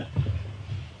picture.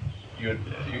 It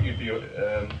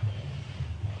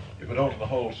would alter the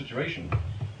whole situation.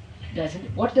 Doesn't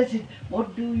it?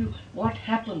 What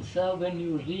happens, sir, when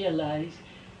you realize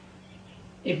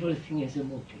everything is a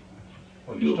motive?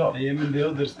 Well, you stop. I am in the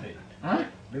other state. Huh?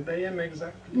 But I am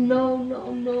exactly.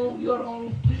 No, you're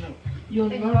all... You're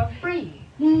Then not... you are free.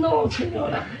 No,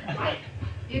 Senora.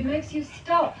 It makes you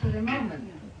stop for the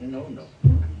moment. No.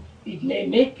 It may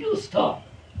make you stop,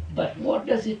 but what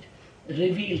does it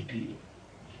reveal to you?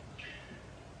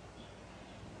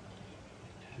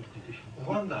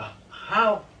 Wonder,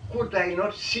 how could I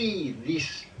not see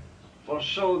this for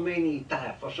so many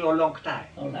time, for so long time?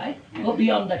 All right, go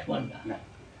beyond that wonder.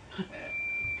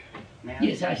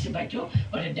 Yes, I said, by Joe,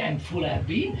 what a damn fool I've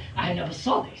been. I never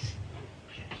saw this.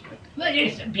 Well,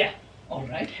 yes, yeah, all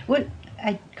right. Well,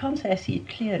 I can't say I see it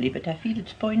clearly, but I feel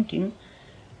it's pointing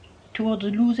towards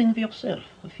the losing of yourself,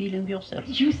 the feeling of yourself.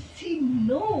 You see,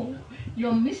 no,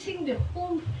 you're missing the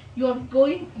whole, you're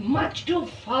going much too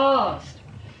fast.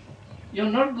 You're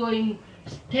not going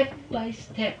step by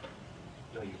step.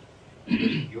 No,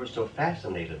 you're so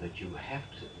fascinated that you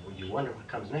wonder what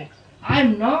comes next.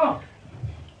 I'm not.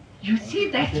 You see,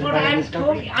 that's what I'm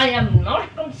talking. I am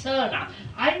not concerned.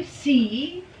 I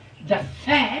see the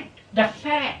fact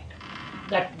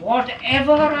that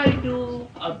whatever I do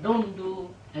or don't do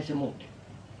has a motive.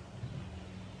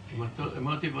 The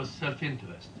motive was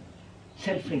self-interest.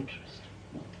 Self-interest.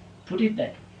 Put it that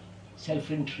way.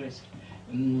 Self-interest,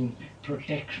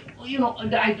 protection. You know,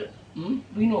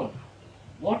 we know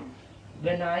what.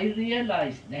 When I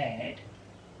realized that,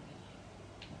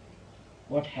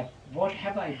 what have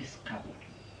I discovered?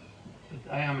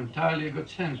 That I am entirely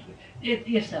egocentric.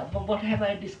 Yes, sir. But what have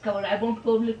I discovered? I won't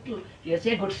go little. Yes,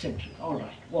 egocentric. All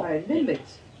right. What? By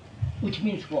limits. Which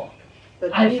means what?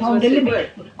 That I means found a what's the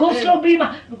limit. word? Go slow,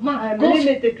 Mima. I'm Go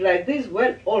limited like this.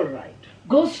 Well, all right.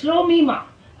 Go slow, Mima.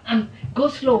 Go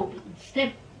slow.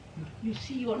 Step. You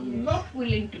see, you are not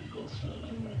willing to go slow.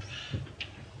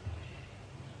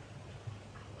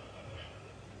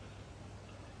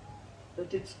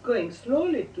 But it's going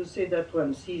slowly to say that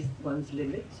one sees one's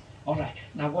limits. All right.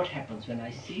 Now what happens when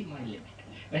I see my limit?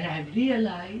 When I've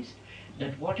realized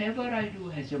that whatever I do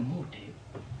has a motive,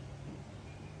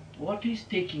 what is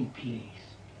taking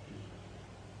place?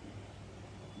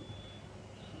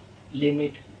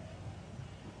 Limit,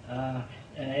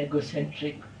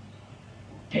 egocentric,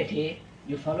 petty,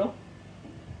 you follow?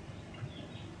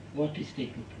 What is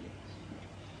taking place?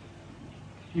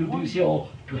 You say, oh,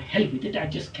 to hell with it, I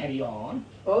just carry on.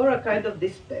 Or a kind of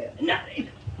despair. No,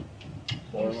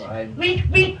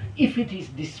 wait, if it is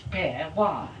despair,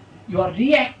 why? You are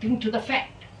reacting to the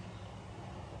fact.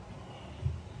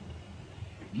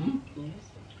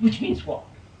 Which means what?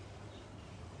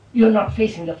 You are not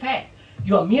facing the fact.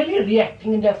 You are merely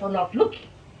reacting and therefore not looking.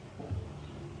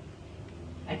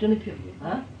 I don't know if you,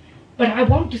 But I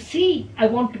want to see, I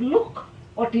want to look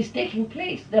what is taking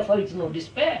place. Therefore it's no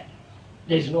despair.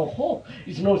 There is no hope.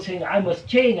 It's no saying, I must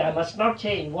change, I must not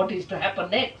change. What is to happen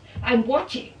next? I'm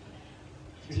watching.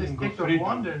 It's a state of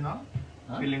wonder, no?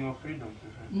 Feeling of freedom.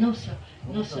 No, sir.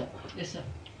 No, sir. Yes, sir.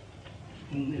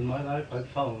 In my life, I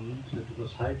found that it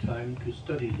was high time to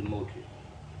study the motive,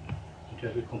 and to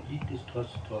have a complete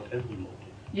distrust toward every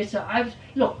motive. Yes, sir. I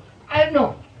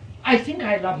know. I think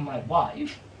I love my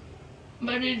wife,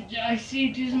 but I see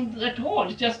it isn't at all.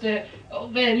 It's just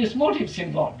various motives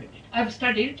involved in it. I've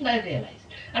studied it and I realized.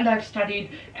 And I've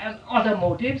studied other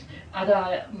motives,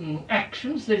 other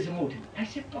actions, there's a motive. I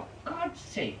said, for God's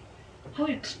sake, how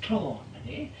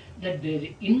extraordinary that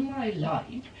in my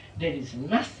life there is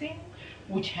nothing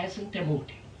which hasn't a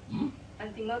motive.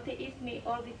 And the motive is me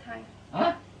all the time.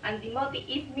 Huh? And the motive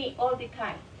is me all the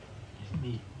time. It's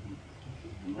me.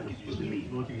 It's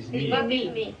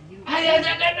me.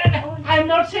 I'm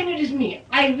not saying it is me.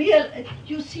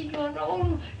 You see,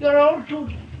 you're all too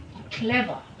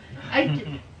clever.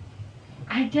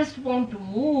 I just want to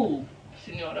move,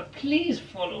 Signora. Please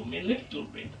follow me a little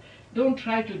bit. Don't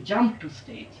try to jump to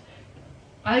states.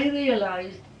 I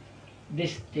realized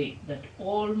this state that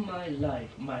all my life,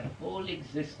 my whole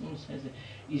existence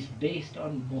is based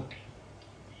on motive.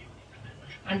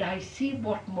 And I see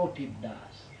what motive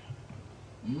does.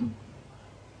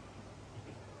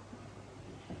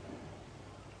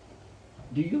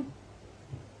 Do you?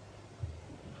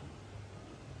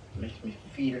 Makes me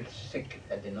feel sick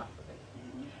at enough of it.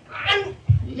 And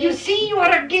you see, you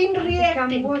are again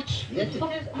reacting. Yes, it is.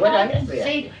 Well, I am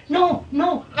reacting. No,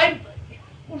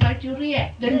 right, you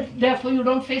react. Then, therefore, you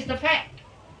don't face the fact.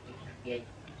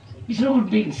 It's no good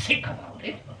being sick about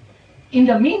it. In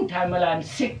the meantime, while I'm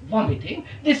sick, vomiting,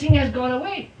 this thing has gone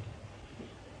away.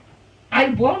 I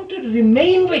want to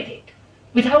remain with it,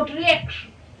 without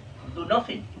reaction. Do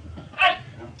nothing.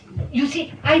 You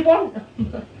see, I want...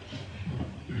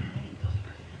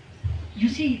 You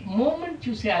see, moment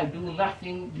you say I do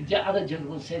nothing, the other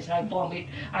gentleman says I vomit,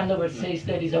 another says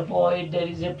there is a void, there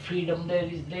is a freedom, there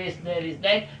is this, there is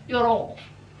that, you're off.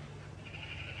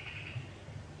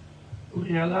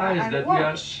 We realize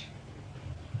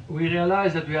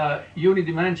that we are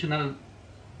unidimensional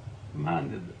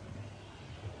minded.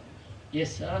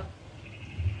 Yes, sir.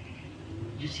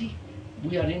 You see,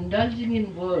 we are indulging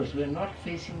in words, we are not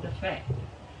facing the fact.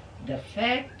 The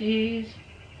fact is,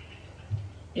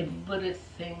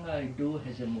 everything I do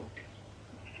has a motive.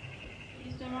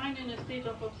 Is the mind in a state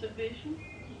of observation?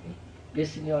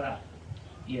 Yes, Signora.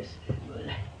 Yes.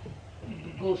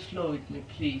 Go slow with me,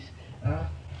 please.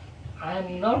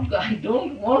 I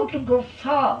don't want to go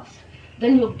fast.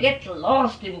 Then you get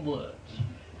lost in words.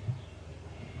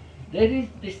 There is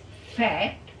this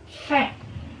fact,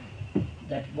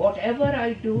 that whatever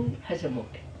I do has a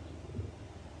motive.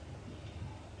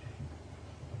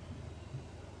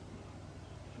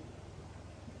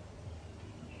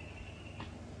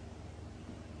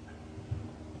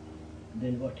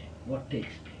 Then what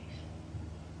takes place?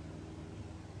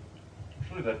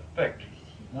 Surely that fact,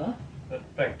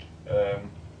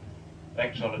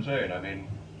 acts on its own. I mean,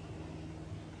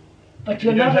 but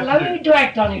you're not allowing it to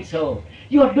act on its own.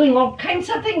 You are doing all kinds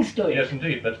of things to it. Yes,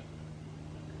 indeed, but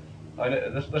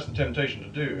that's the temptation to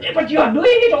do. But you are doing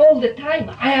it all the time.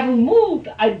 I haven't moved.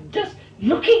 I'm just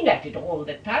looking at it all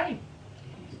the time.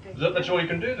 That's all you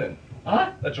can do then?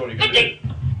 Huh? That's all you can do.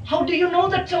 How do you know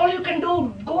that's all you can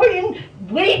do? Go in,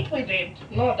 wait with it.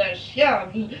 No,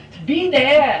 be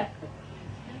there.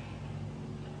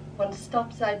 One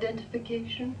stops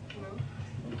identification.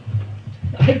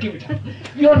 I give it up.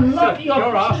 You're not. So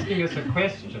you're asking us a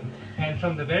question, and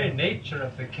from the very nature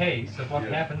of the case of what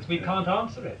happens, we can't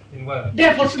answer it in words.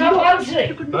 Therefore, stop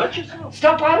answering.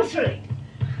 Stop answering.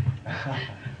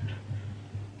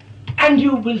 And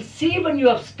you will see when you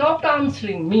have stopped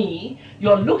answering me,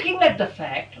 you're looking at the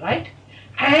fact, right?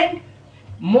 And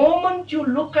moment you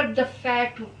look at the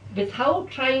fact without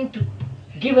trying to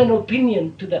give an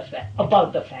opinion to the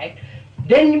about the fact,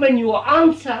 then when you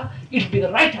answer, it'll be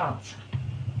the right answer.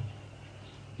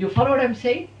 You follow what I'm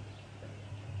saying?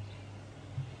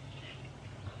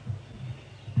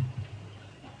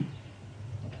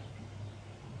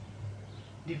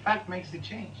 The fact makes the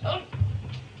change.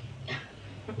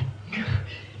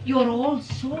 You're all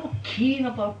so keen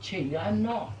about change. I'm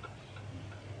not.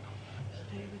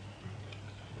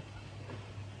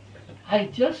 I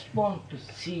just want to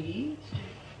see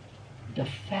the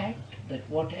fact that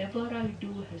whatever I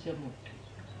do has a motive.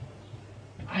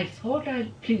 I thought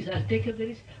I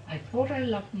thought I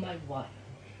loved my wife.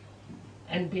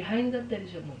 And behind that there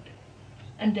is a motive.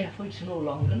 And therefore it's no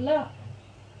longer love.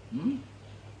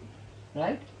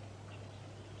 Right?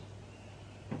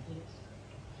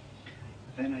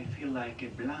 Then I feel like a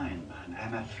blind man.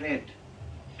 I'm afraid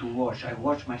to watch. I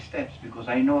watch my steps because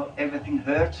I know everything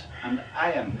hurts and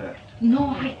I am hurt.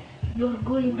 No, you're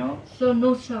going. No? So,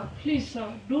 no, sir. Please,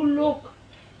 sir, do look.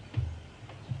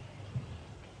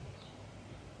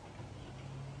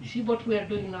 You see what we are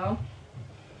doing now?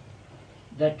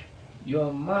 That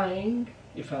your mind,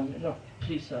 if I'm not,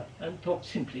 please, sir, and talk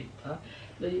simply.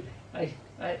 I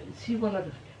see one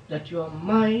other, that your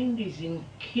mind is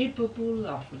incapable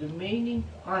of remaining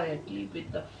quietly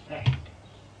with the fact.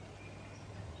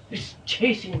 It's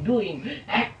chasing, doing,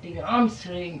 acting,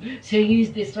 answering, saying,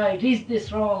 is this right, is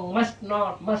this wrong, must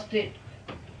not, must it.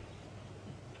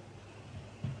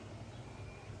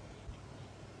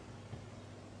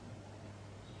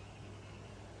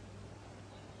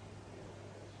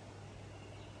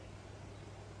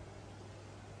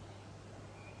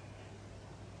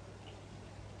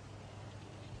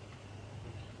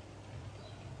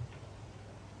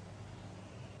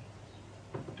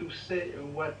 To say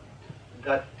what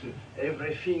that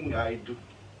everything I do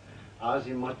as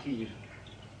a motive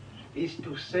is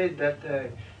to say that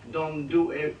don't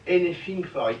do anything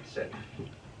for itself.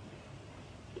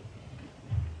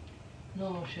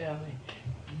 No, cher ami,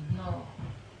 no.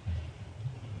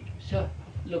 Sir,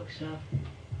 look, sir,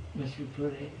 Monsieur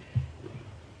Fleury.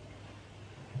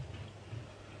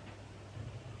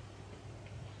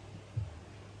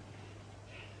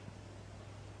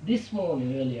 This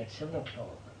morning, early at 7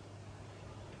 o'clock,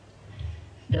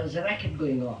 there was a racket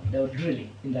going on. They were drilling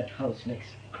in that house next,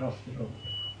 across the road.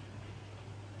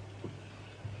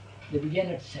 They began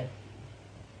at 7,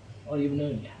 or even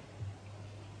earlier.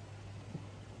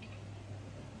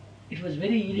 It was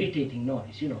very irritating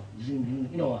noise, you know. You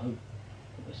know how it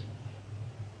was.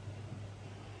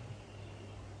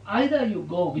 Either you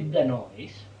go with the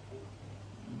noise,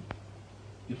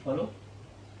 you follow?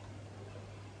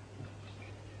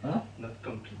 Huh? Not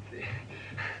completely.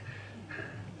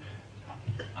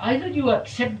 Either you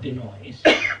accept the noise,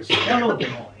 swallow the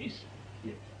noise,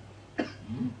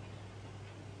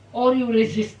 or you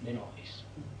resist the noise.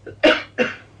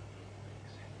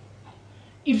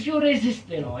 If you resist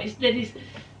the noise,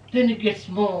 then it gets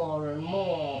more and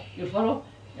more, you follow,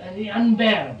 and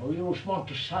unbearable. You want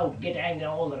to shout, get angry,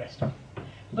 all the rest of it.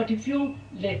 But if you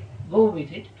let go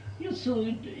with it, you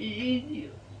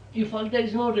follow, there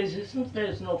is no resistance, there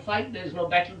is no fight, there is no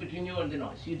battle between you and the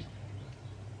noise.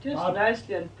 Just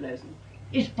nicely and pleasant.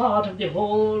 It's part of the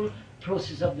whole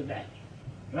process of the valley,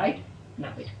 right?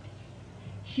 Now wait.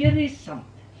 Here is something,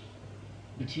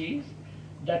 which is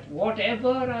that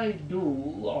whatever I do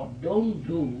or don't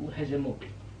do has a motive.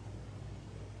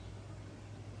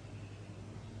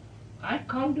 I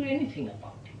can't do anything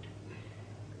about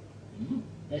it.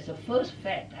 That's the first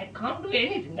fact. I can't do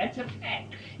anything, that's a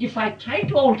fact. If I try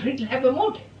to alter it, it'll have a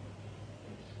motive.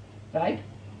 Right?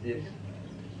 Yes.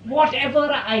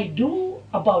 Whatever I do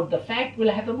about the fact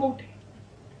will have a motive.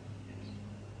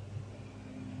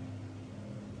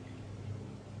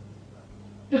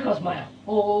 Because my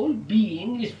whole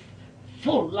being is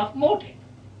full of motive.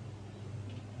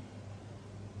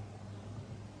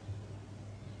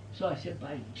 So I said,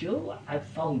 by Jove, I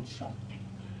found something.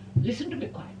 Listen to me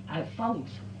quiet. I have found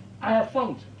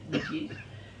something, which is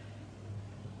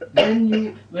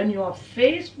when you are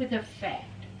faced with a fact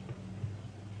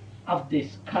of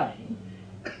this kind,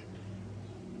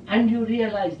 and you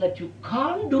realize that you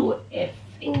can't do a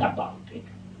thing about it,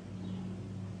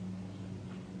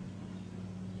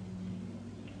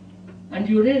 and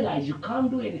you realize you can't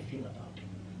do anything about it,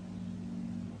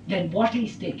 then what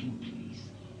is taking place?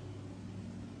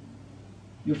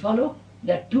 You follow?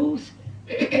 There are two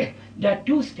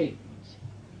statements.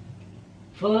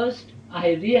 First,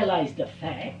 I realize the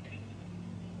fact,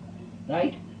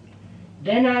 right?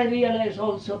 Then I realize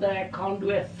also that I can't do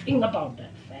a thing about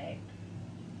that fact.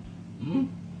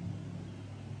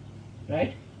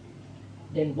 Right?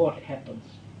 Then what happens?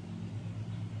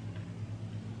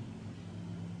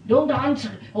 Don't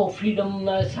answer, oh, freedom,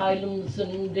 silence,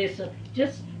 and this.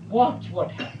 Just watch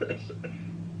what happens.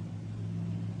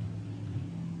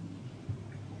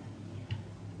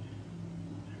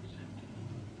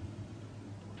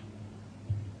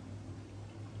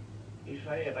 If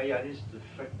I realize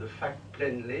the fact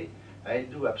plainly, I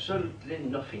do absolutely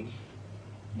nothing.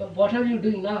 But what are you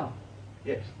doing now?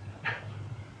 Yes.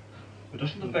 But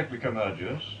doesn't the fact become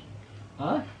arduous?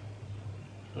 Huh?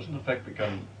 Doesn't the fact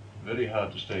become very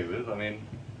hard to stay with? I mean...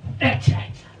 That's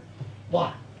right.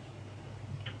 Why?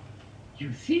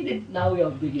 You see that now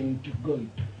you're beginning to go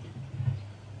into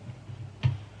it.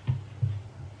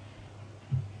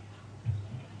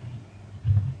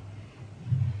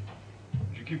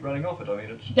 You keep running off it, I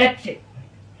mean, it's... That's it.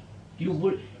 You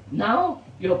will, now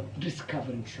you're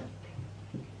discovering something.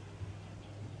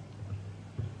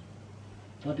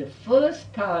 For the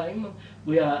first time,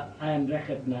 I am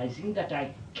recognizing that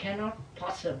I cannot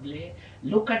possibly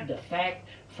look at the fact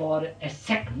for a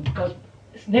second, because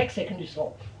next second is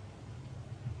off.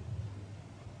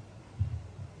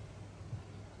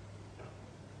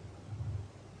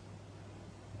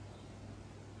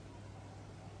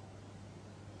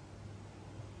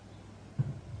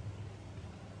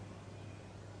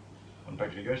 One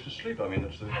practically goes to sleep, I mean,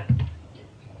 that's the...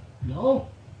 No.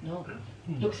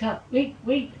 Look, sir,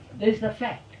 wait, there's the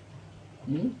fact.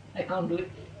 I can't do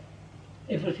it.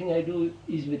 Everything I do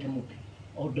is with a motive,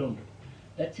 or don't do.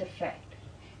 That's a fact.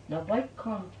 Now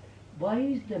why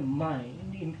is the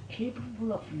mind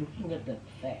incapable of looking at that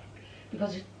fact?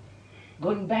 Because it's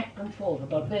going back and forth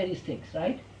about various things,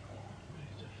 right?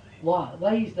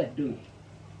 Why is that doing?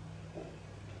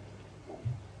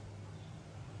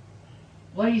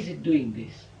 Why is it doing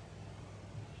this?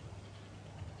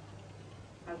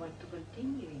 I want to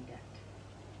continue in that.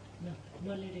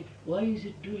 No, let it. Why is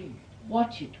it doing it?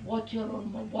 Watch it. Watch your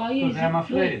own mind. Why is Because I'm it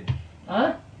doing? afraid.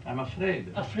 Huh? I'm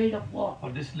afraid. Afraid of what?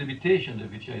 Of this limitation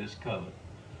which I discovered.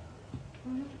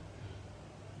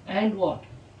 And what?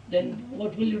 Then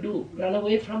what will you do? Run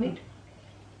away from it?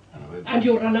 Run away from And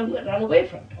you run away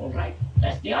from it. All right.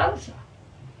 That's the answer.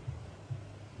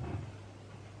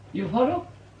 You follow?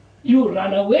 You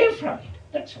run away from it.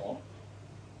 That's all.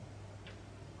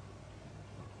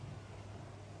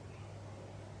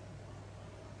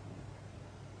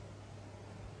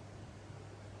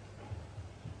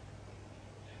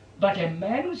 But a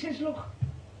man who says, look,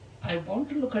 I want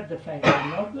to look at the fact,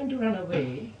 I'm not going to run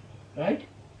away, right?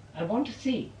 I want to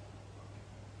see.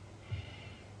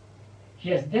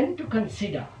 He has then to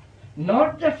consider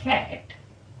not the fact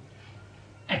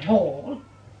at all,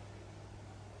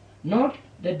 not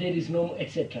that there is no,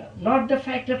 etc. Not the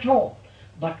fact at all,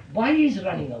 but why he is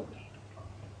running away.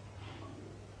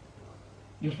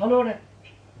 You follow that?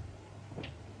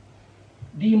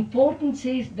 The importance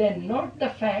is then not the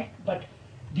fact, but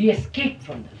the escape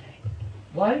from the fact.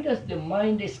 Why does the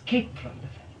mind escape from the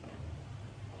fact?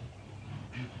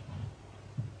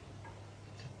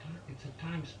 It's a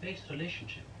time-space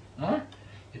relationship. Huh?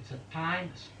 It's a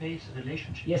time-space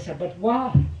relationship. Yes, sir, but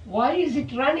why? Why is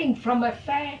it running from a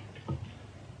fact?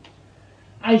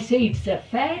 I say it's a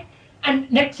fact, and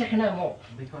next second I'm off.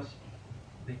 Because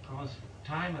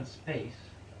time and space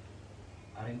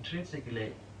are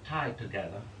intrinsically tied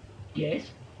together.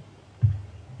 Yes.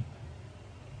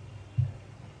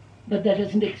 But that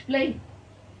doesn't explain.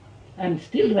 I'm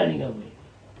still running away.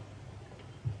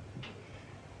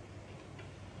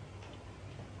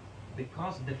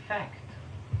 Because the fact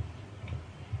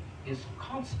is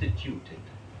constituted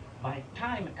by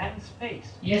time and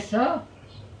space. Yes, sir.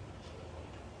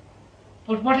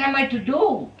 But what am I to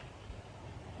do?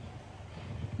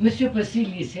 Monsieur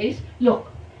Persili says, look,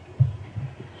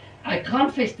 I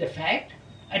can't face the fact.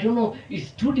 I don't know,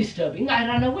 it's too disturbing. I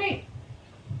run away.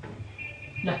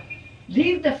 Now,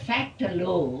 leave the fact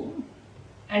alone,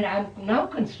 and I'm now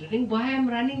considering why I'm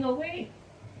running away.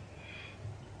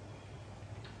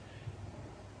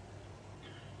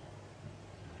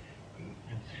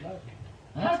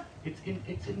 Huh? It's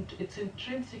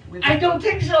intrinsic with... I don't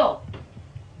think so.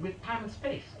 With time and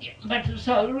space. Yeah, but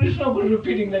so it's no good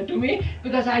repeating that to me,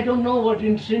 because I don't know what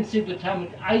intrinsic with time.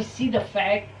 I see the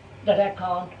fact that I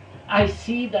can't. I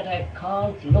see that I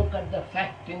can't look at the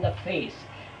fact in the face,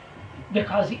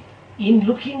 because in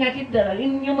looking at it, there are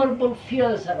innumerable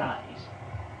fears arise.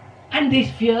 And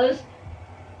these fears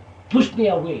push me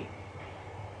away.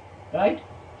 Right?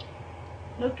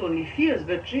 Not only fears,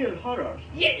 but real horrors.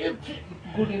 Yeah,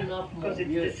 good enough. Because it's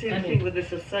Yes. the same I mean, thing with the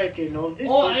society and all this.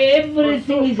 oh,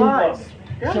 everything is involved.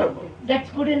 So Terrible. that's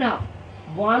good enough.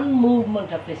 One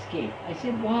movement of escape. I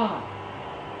said, wow.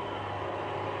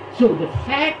 So the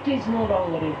fact is no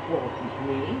longer important to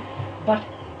me, but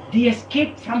the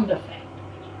escape from the fact.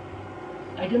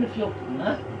 I don't know if you're,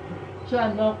 huh? So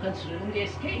I'm now considering the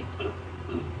escape.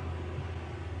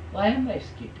 Why am I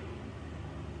escaping?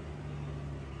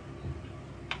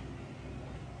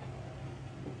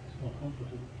 It's not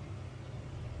comfortable.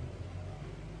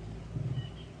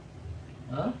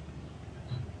 Huh?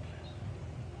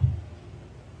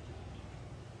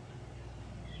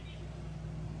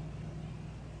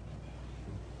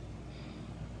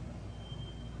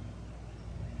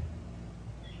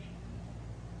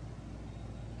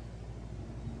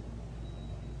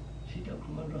 See, Dr.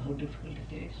 Monroe, how difficult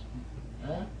it is.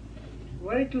 Huh?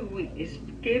 Why do we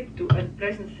escape to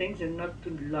unpleasant things and not to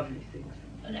lovely things?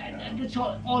 And it's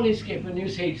all escape. When you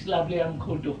say it's lovely, I'm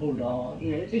going to hold on.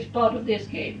 Yes. It's part of the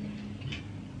escape.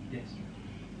 Yes.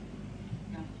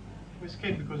 We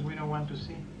escape because we don't want to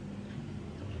see.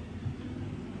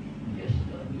 Yes.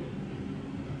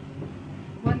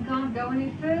 One can't go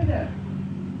any further.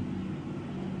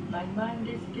 My mind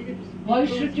escapes. Why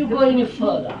should you go any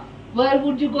further? Where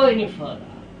would you go any further?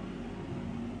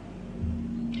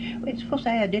 Well, it's because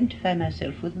I identify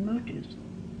myself with the motives.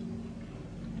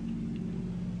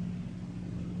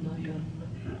 No,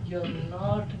 you're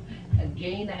not.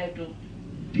 Again, I have to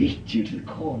beat you to the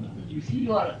corner. You see,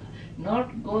 you are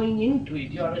not going into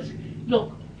it. You are,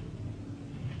 look,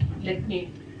 let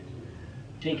me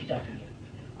take it up again.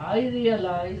 I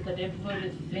realize that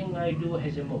everything I do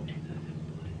has a motive.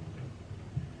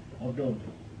 Or don't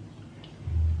do.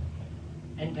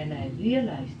 And when I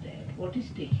realize that, what is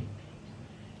taking place?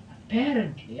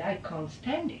 Apparently, I can't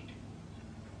stand it.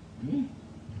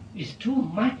 It's too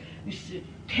much. It's a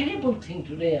terrible thing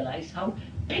to realize how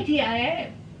petty I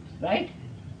am, right?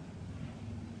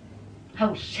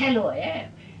 How shallow I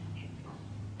am.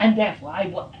 And therefore,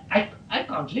 I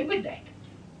can't live with that.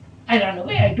 I run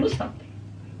away, I do something.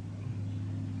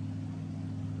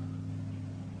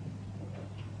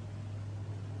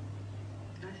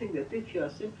 I think that if you are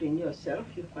simply in yourself,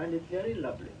 you find it very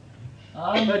lovely.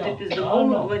 Oh, But no. it is the Oh,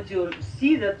 moment no. when you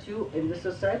see that you in the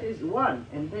society is one,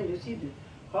 and then you see the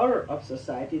horror of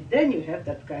society, then you have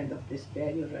that kind of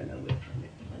despair, you run away from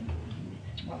it.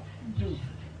 Do,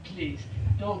 please,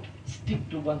 don't stick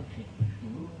to one thing.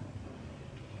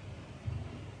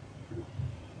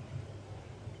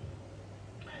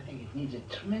 I think it needs a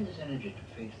tremendous energy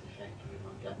to face the fact that we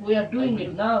won't get. We are doing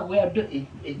it now. We are doing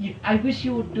it. I wish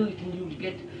you would do it, and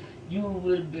you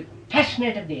will be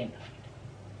passionate at the end of it.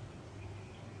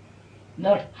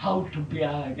 Not how to be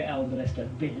all the rest of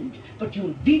the village, but you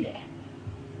will be there.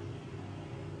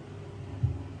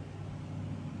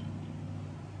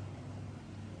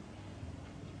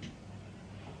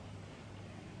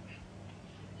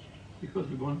 Because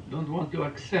we don't want to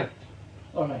accept.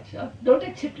 All right, sir. Don't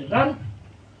accept it. Run.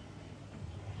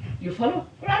 You follow?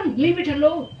 Run. Leave it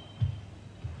alone.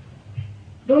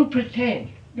 Don't pretend.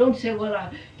 Don't say,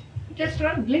 well, just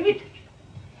run. Leave it.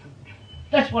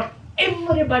 That's what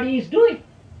everybody is doing.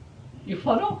 You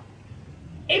follow?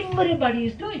 Everybody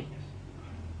is doing.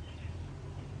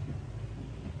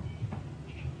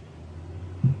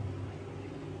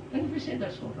 And we say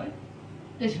that's all right.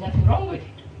 There's nothing wrong with it.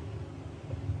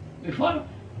 You follow?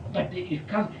 But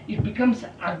it becomes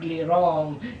ugly,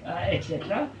 wrong,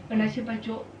 etc. And I say, but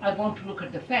Joe, I want to look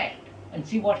at the fact and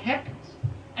see what happens.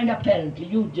 And apparently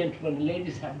you gentlemen and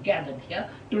ladies have gathered here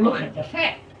to look at the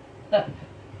fact.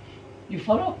 You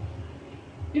follow?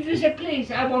 If you say,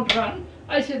 please, I want to run,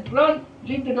 I said, run,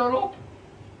 leave the door open.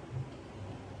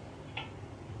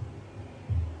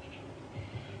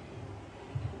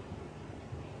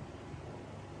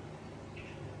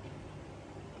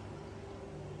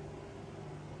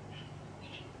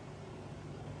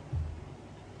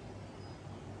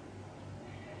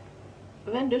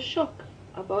 When the shock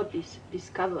about this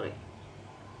discovery,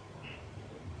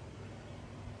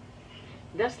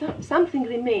 there's something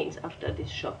remains after this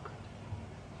shock.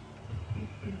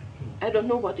 I don't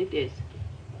know what it is.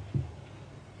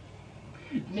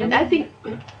 And I think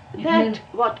that's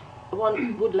what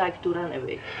one would like to run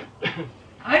away.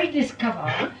 I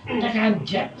discover that I'm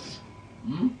jealous.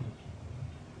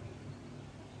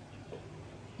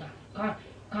 Now,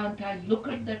 can't I look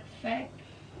at that fact?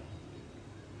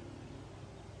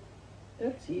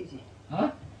 That's easy.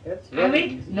 Huh? That's I very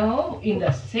mean, easy. no, in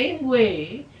the same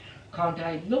way, can't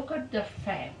I look at the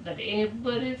fact that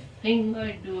everything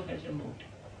I do has a motive?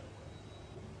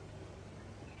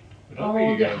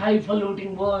 All the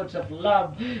highfalutin words of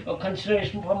love or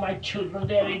consideration for my children,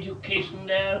 their education,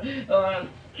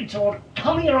 it's all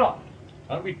coming around.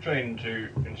 Aren't we trained to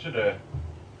consider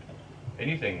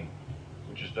anything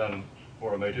which is done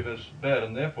for a motive as bad,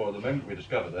 and therefore the moment we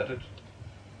discover that,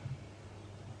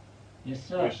 Yes,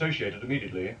 we sir. associate it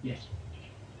immediately? Yes.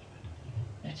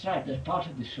 That's right, that's part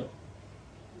of the show.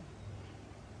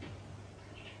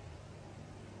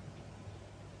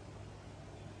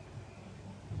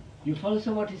 You follow,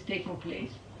 sir, what is taking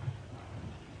place?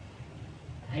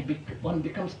 One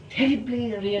becomes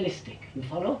terribly realistic, you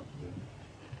follow?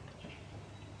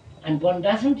 And one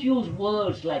doesn't use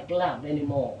words like love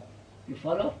anymore, you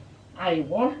follow? I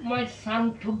want my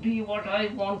son to be what I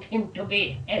want him to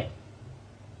be,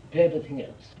 to everything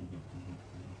else.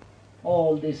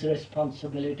 All this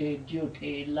responsibility,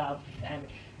 duty, love, family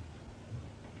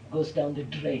goes down the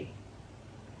drain.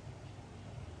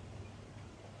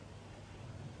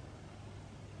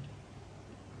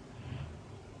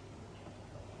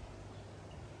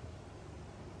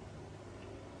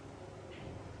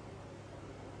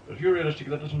 If you're realistic,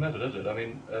 that doesn't matter, does it? I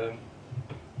mean,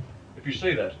 if you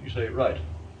say that, you say, right,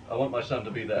 I want my son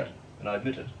to be that, and I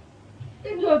admit it.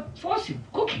 Then you're forcing,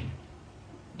 cooking,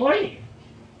 boiling.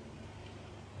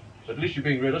 But at least you're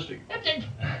being realistic.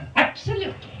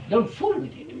 Absolutely. Don't fool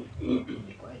with it.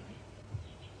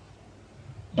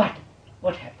 But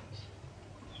what happens?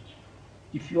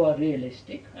 If you are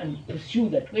realistic and pursue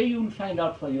that way, you will find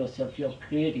out for yourself you're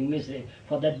creating misery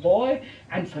for that boy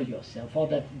and for yourself, or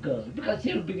that girl, because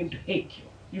they'll begin to hate you.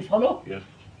 You follow? Yes.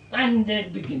 And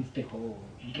then begins the whole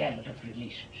gamut of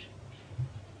relationship.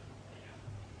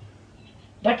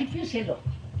 But if you say, look,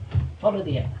 follow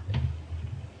the other,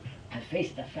 I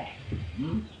face the fact.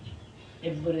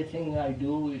 Everything I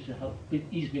do is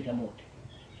with a motive,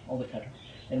 or with her.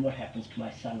 Then what happens to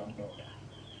my son or daughter?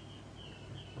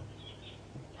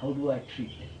 How do I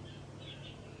treat them?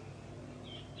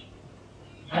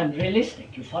 I'm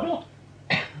realistic, you follow?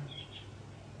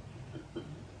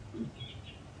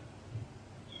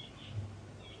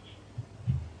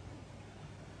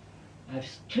 I've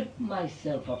stripped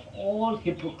myself of all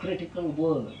hypocritical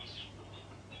words.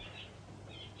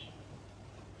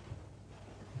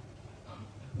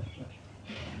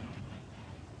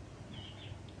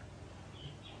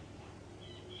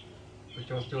 But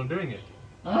you're still doing it.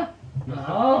 Huh?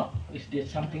 No,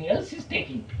 something else is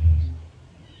taking place.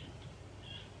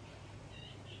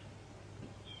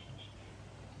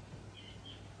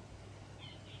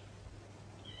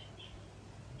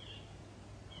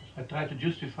 I try to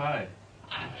justify.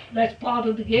 That's part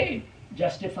of the game.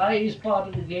 Justify is part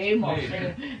of the game of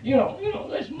saying, you know,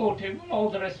 there's motive and all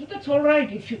the rest of it. That's all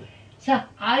right. If you, so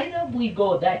either we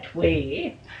go that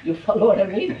way, you follow what I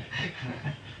mean,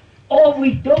 or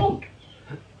we don't.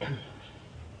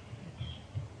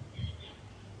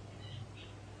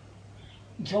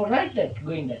 It's all right that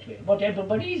going that way, what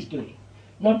everybody is doing.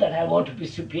 Not that I want to be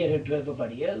superior to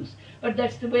everybody else, but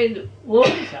that's the way the world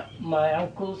is up. My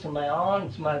uncles and my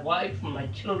aunts, my wife and my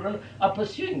children are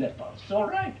pursuing that path. It's all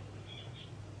right.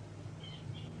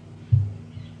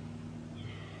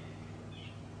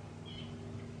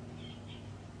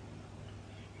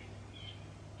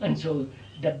 And so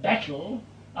the battle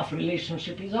of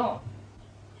relationship is on,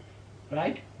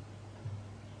 right?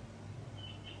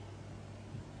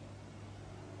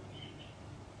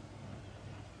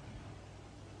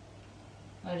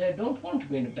 And I don't want to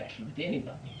be in a battle with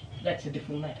anybody. That's a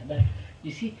different matter. But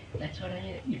you see, that's what I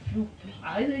mean. If you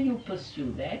either you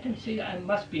pursue that and say I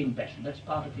must be in battle, that's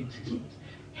part of existence.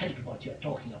 Hell to what you're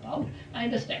talking about. I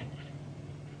understand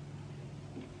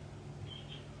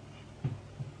that.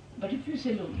 But if you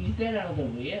say, look, is there another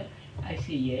way? I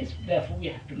say yes, therefore we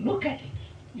have to look at it.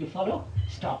 You follow?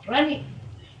 Stop running.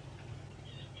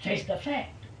 Face the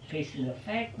fact. Facing the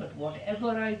fact, but whatever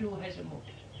I do has a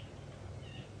motive.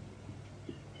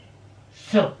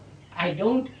 So,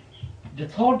 the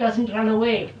thought doesn't run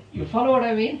away. You follow what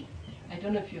I mean? I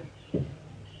don't know if you...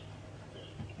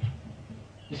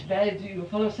 It's bad, do you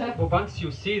follow, sir? Well, once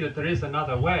you see that there is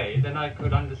another way, then I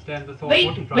could understand the thought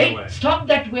wouldn't run Wait, away. stop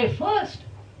that way first.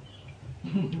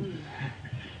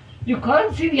 You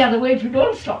can't see the other way if you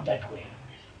don't stop that way.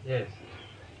 Yes.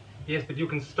 Yes, but you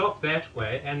can stop that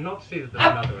way and not see that there's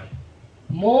another way.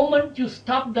 Moment you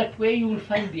stop that way, you will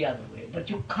find the other way. But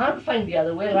you can't find the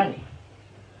other way running.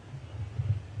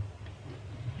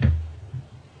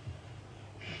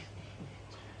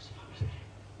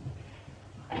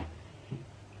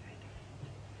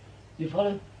 You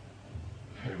follow?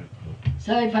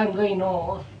 So if I'm going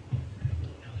north,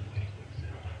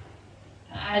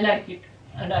 I like it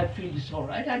and I feel it's all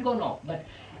right, I go north. But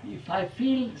if I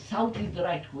feel south is the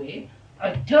right way,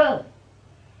 I turn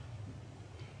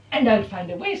and I'll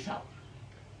find a way south.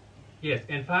 Yes,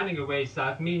 and finding a way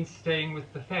south means staying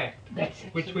with the fact, That's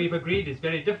it. which we've agreed is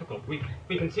very difficult. We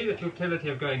can see the futility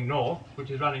of going north, which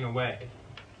is running away,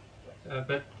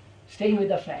 but Staying with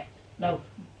the fact. Now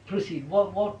proceed.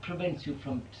 What prevents you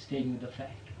from staying with the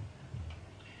fact?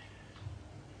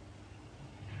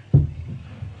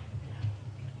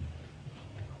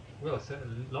 well, so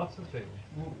lots of things.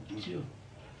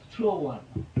 Throw one.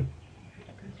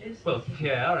 Well,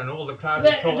 fear and all the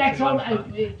crowded thoughts. That's in all.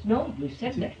 one's mind. No, we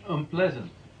said that.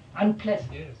 Unpleasant.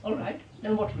 Unpleasant. Yes. All right.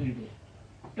 Then what will you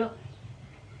do?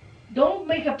 Don't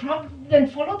make a problem. Then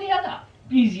follow the other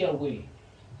easier way.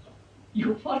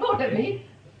 You follow what I mean?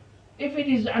 If it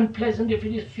is unpleasant, if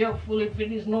it is fearful, if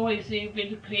it is noisy, if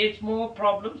it creates more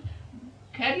problems,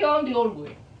 carry on the old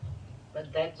way.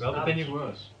 But that's Well, but then you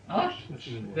worse. Huh?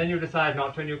 Then you decide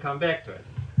not when you come back to it.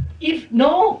 If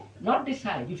no, not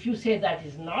decide. If you say that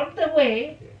is not the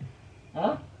way,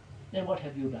 then what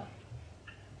have you done?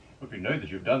 Well, if you know that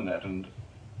you've done that and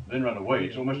then run away,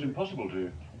 it's almost impossible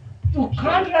to. You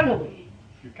can't run away.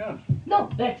 You can't. No,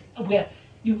 that's where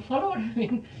you follow what I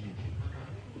mean.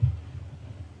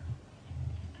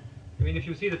 I mean, if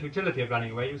you see the futility of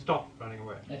running away, you stop running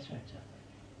away. That's right, sir.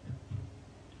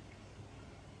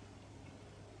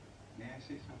 May I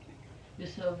say something?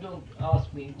 Yes, sir, don't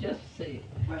ask me, just say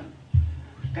it. Well,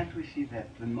 can't we see that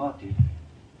the motive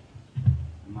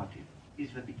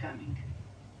is the becoming?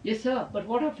 Yes, sir, but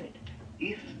what of it?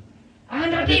 If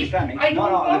not the if. becoming, I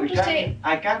don't the want to becoming, say.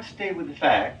 I can't stay with the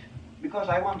fact because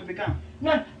I want to become.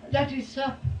 No, that is,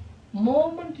 sir,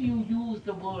 moment you use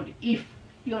the word if,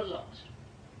 you're lost.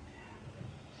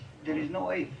 There is no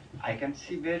if. I can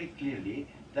see very clearly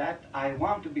that I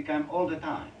want to become all the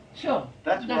time. Sure,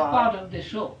 That's why- part of the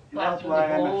show. Part That's of why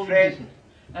the I'm whole afraid business.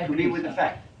 I to agree, live with sir. the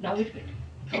fact. Now wait a minute.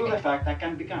 Through the fact I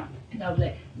can become. Now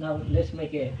let's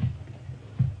make a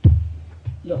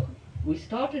look. We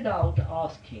started out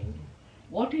asking,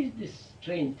 what is this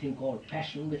strange thing called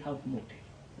passion without motive,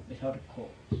 without a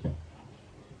cause?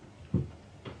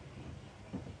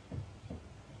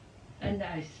 And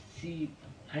I see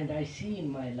in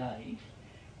my life,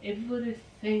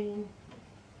 everything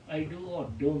I do or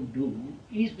don't do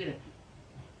is with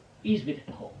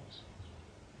a cause.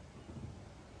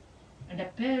 And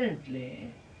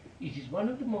apparently, it is one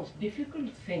of the most difficult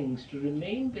things to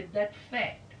remain with that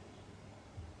fact.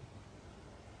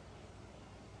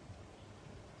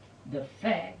 The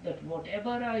fact that whatever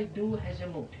I do has a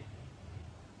motive.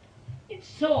 It's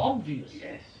so obvious.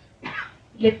 Yes.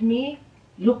 Let me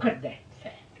look at that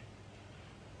fact.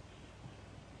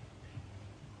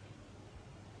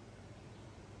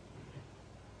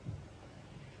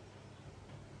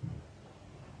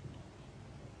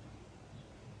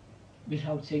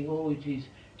 Without saying, oh, it is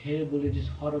terrible, it is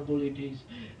horrible, it is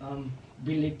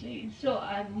belittling. So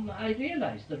I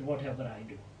realize that whatever I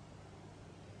do.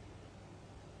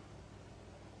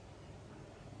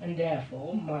 And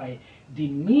therefore, the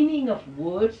meaning of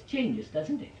words changes,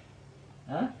 doesn't it?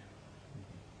 Huh?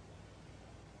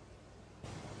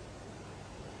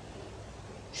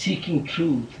 Seeking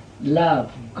truth,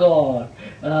 love, God,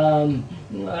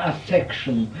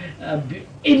 affection,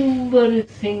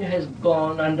 everything has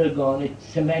undergone its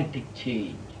semantic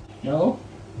change. No?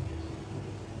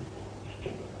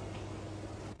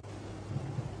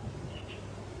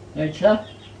 Right, sir?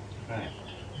 Right.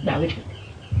 Now, wait a minute.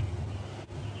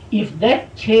 If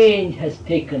that change has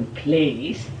taken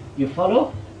place, you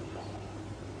follow?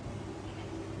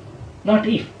 Not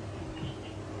if.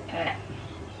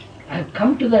 I've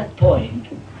come to that point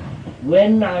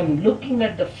when I'm looking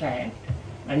at the fact,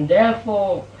 and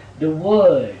therefore the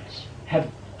words have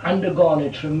undergone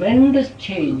a tremendous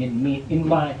change in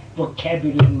my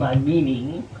vocabulary, in my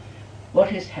meaning. What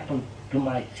has happened to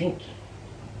my thinking?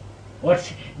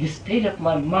 What's the state of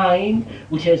my mind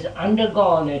which has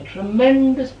undergone a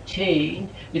tremendous change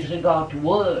with regard to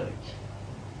words?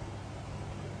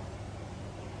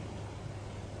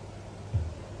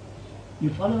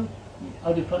 You follow?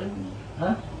 Are you following me?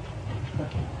 Huh?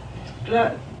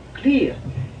 Clear.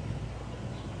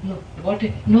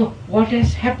 What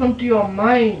has happened to your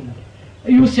mind?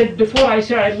 You said before, I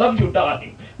said, I love you,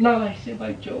 darling. Now I say,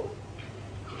 by Jove.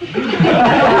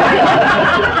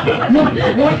 No,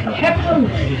 what happened?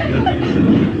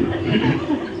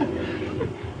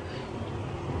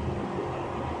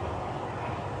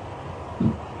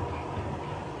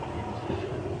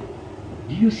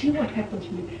 Do you see what happens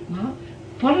now?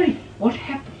 Follow it. What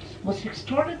happens? most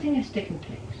extraordinary thing has taken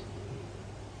place.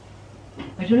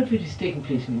 I don't know if it has taken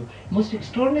place in you. Most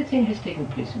extraordinary thing has taken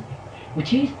place in me,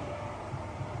 which is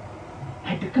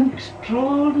I become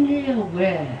extraordinarily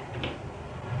aware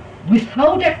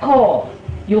without a cause.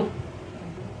 You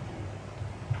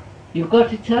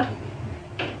got it, sir?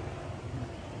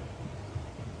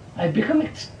 I become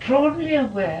extraordinarily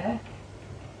aware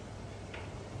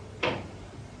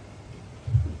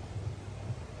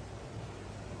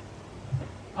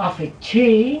of a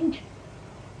change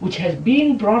which has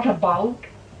been brought about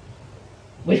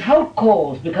without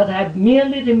cause, because I have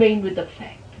merely remained with the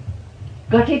fact.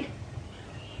 Got it?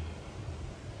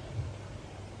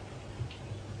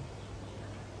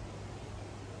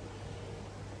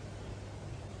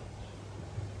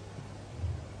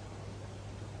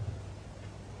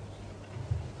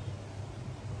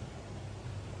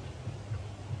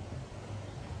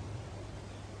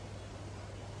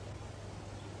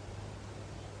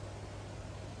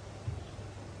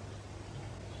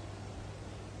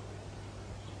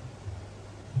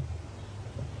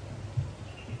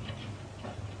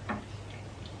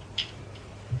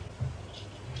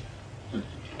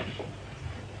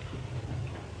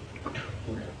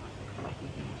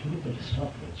 You better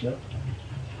stop, Richard.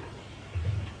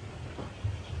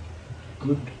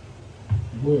 Good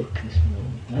work this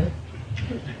morning, huh?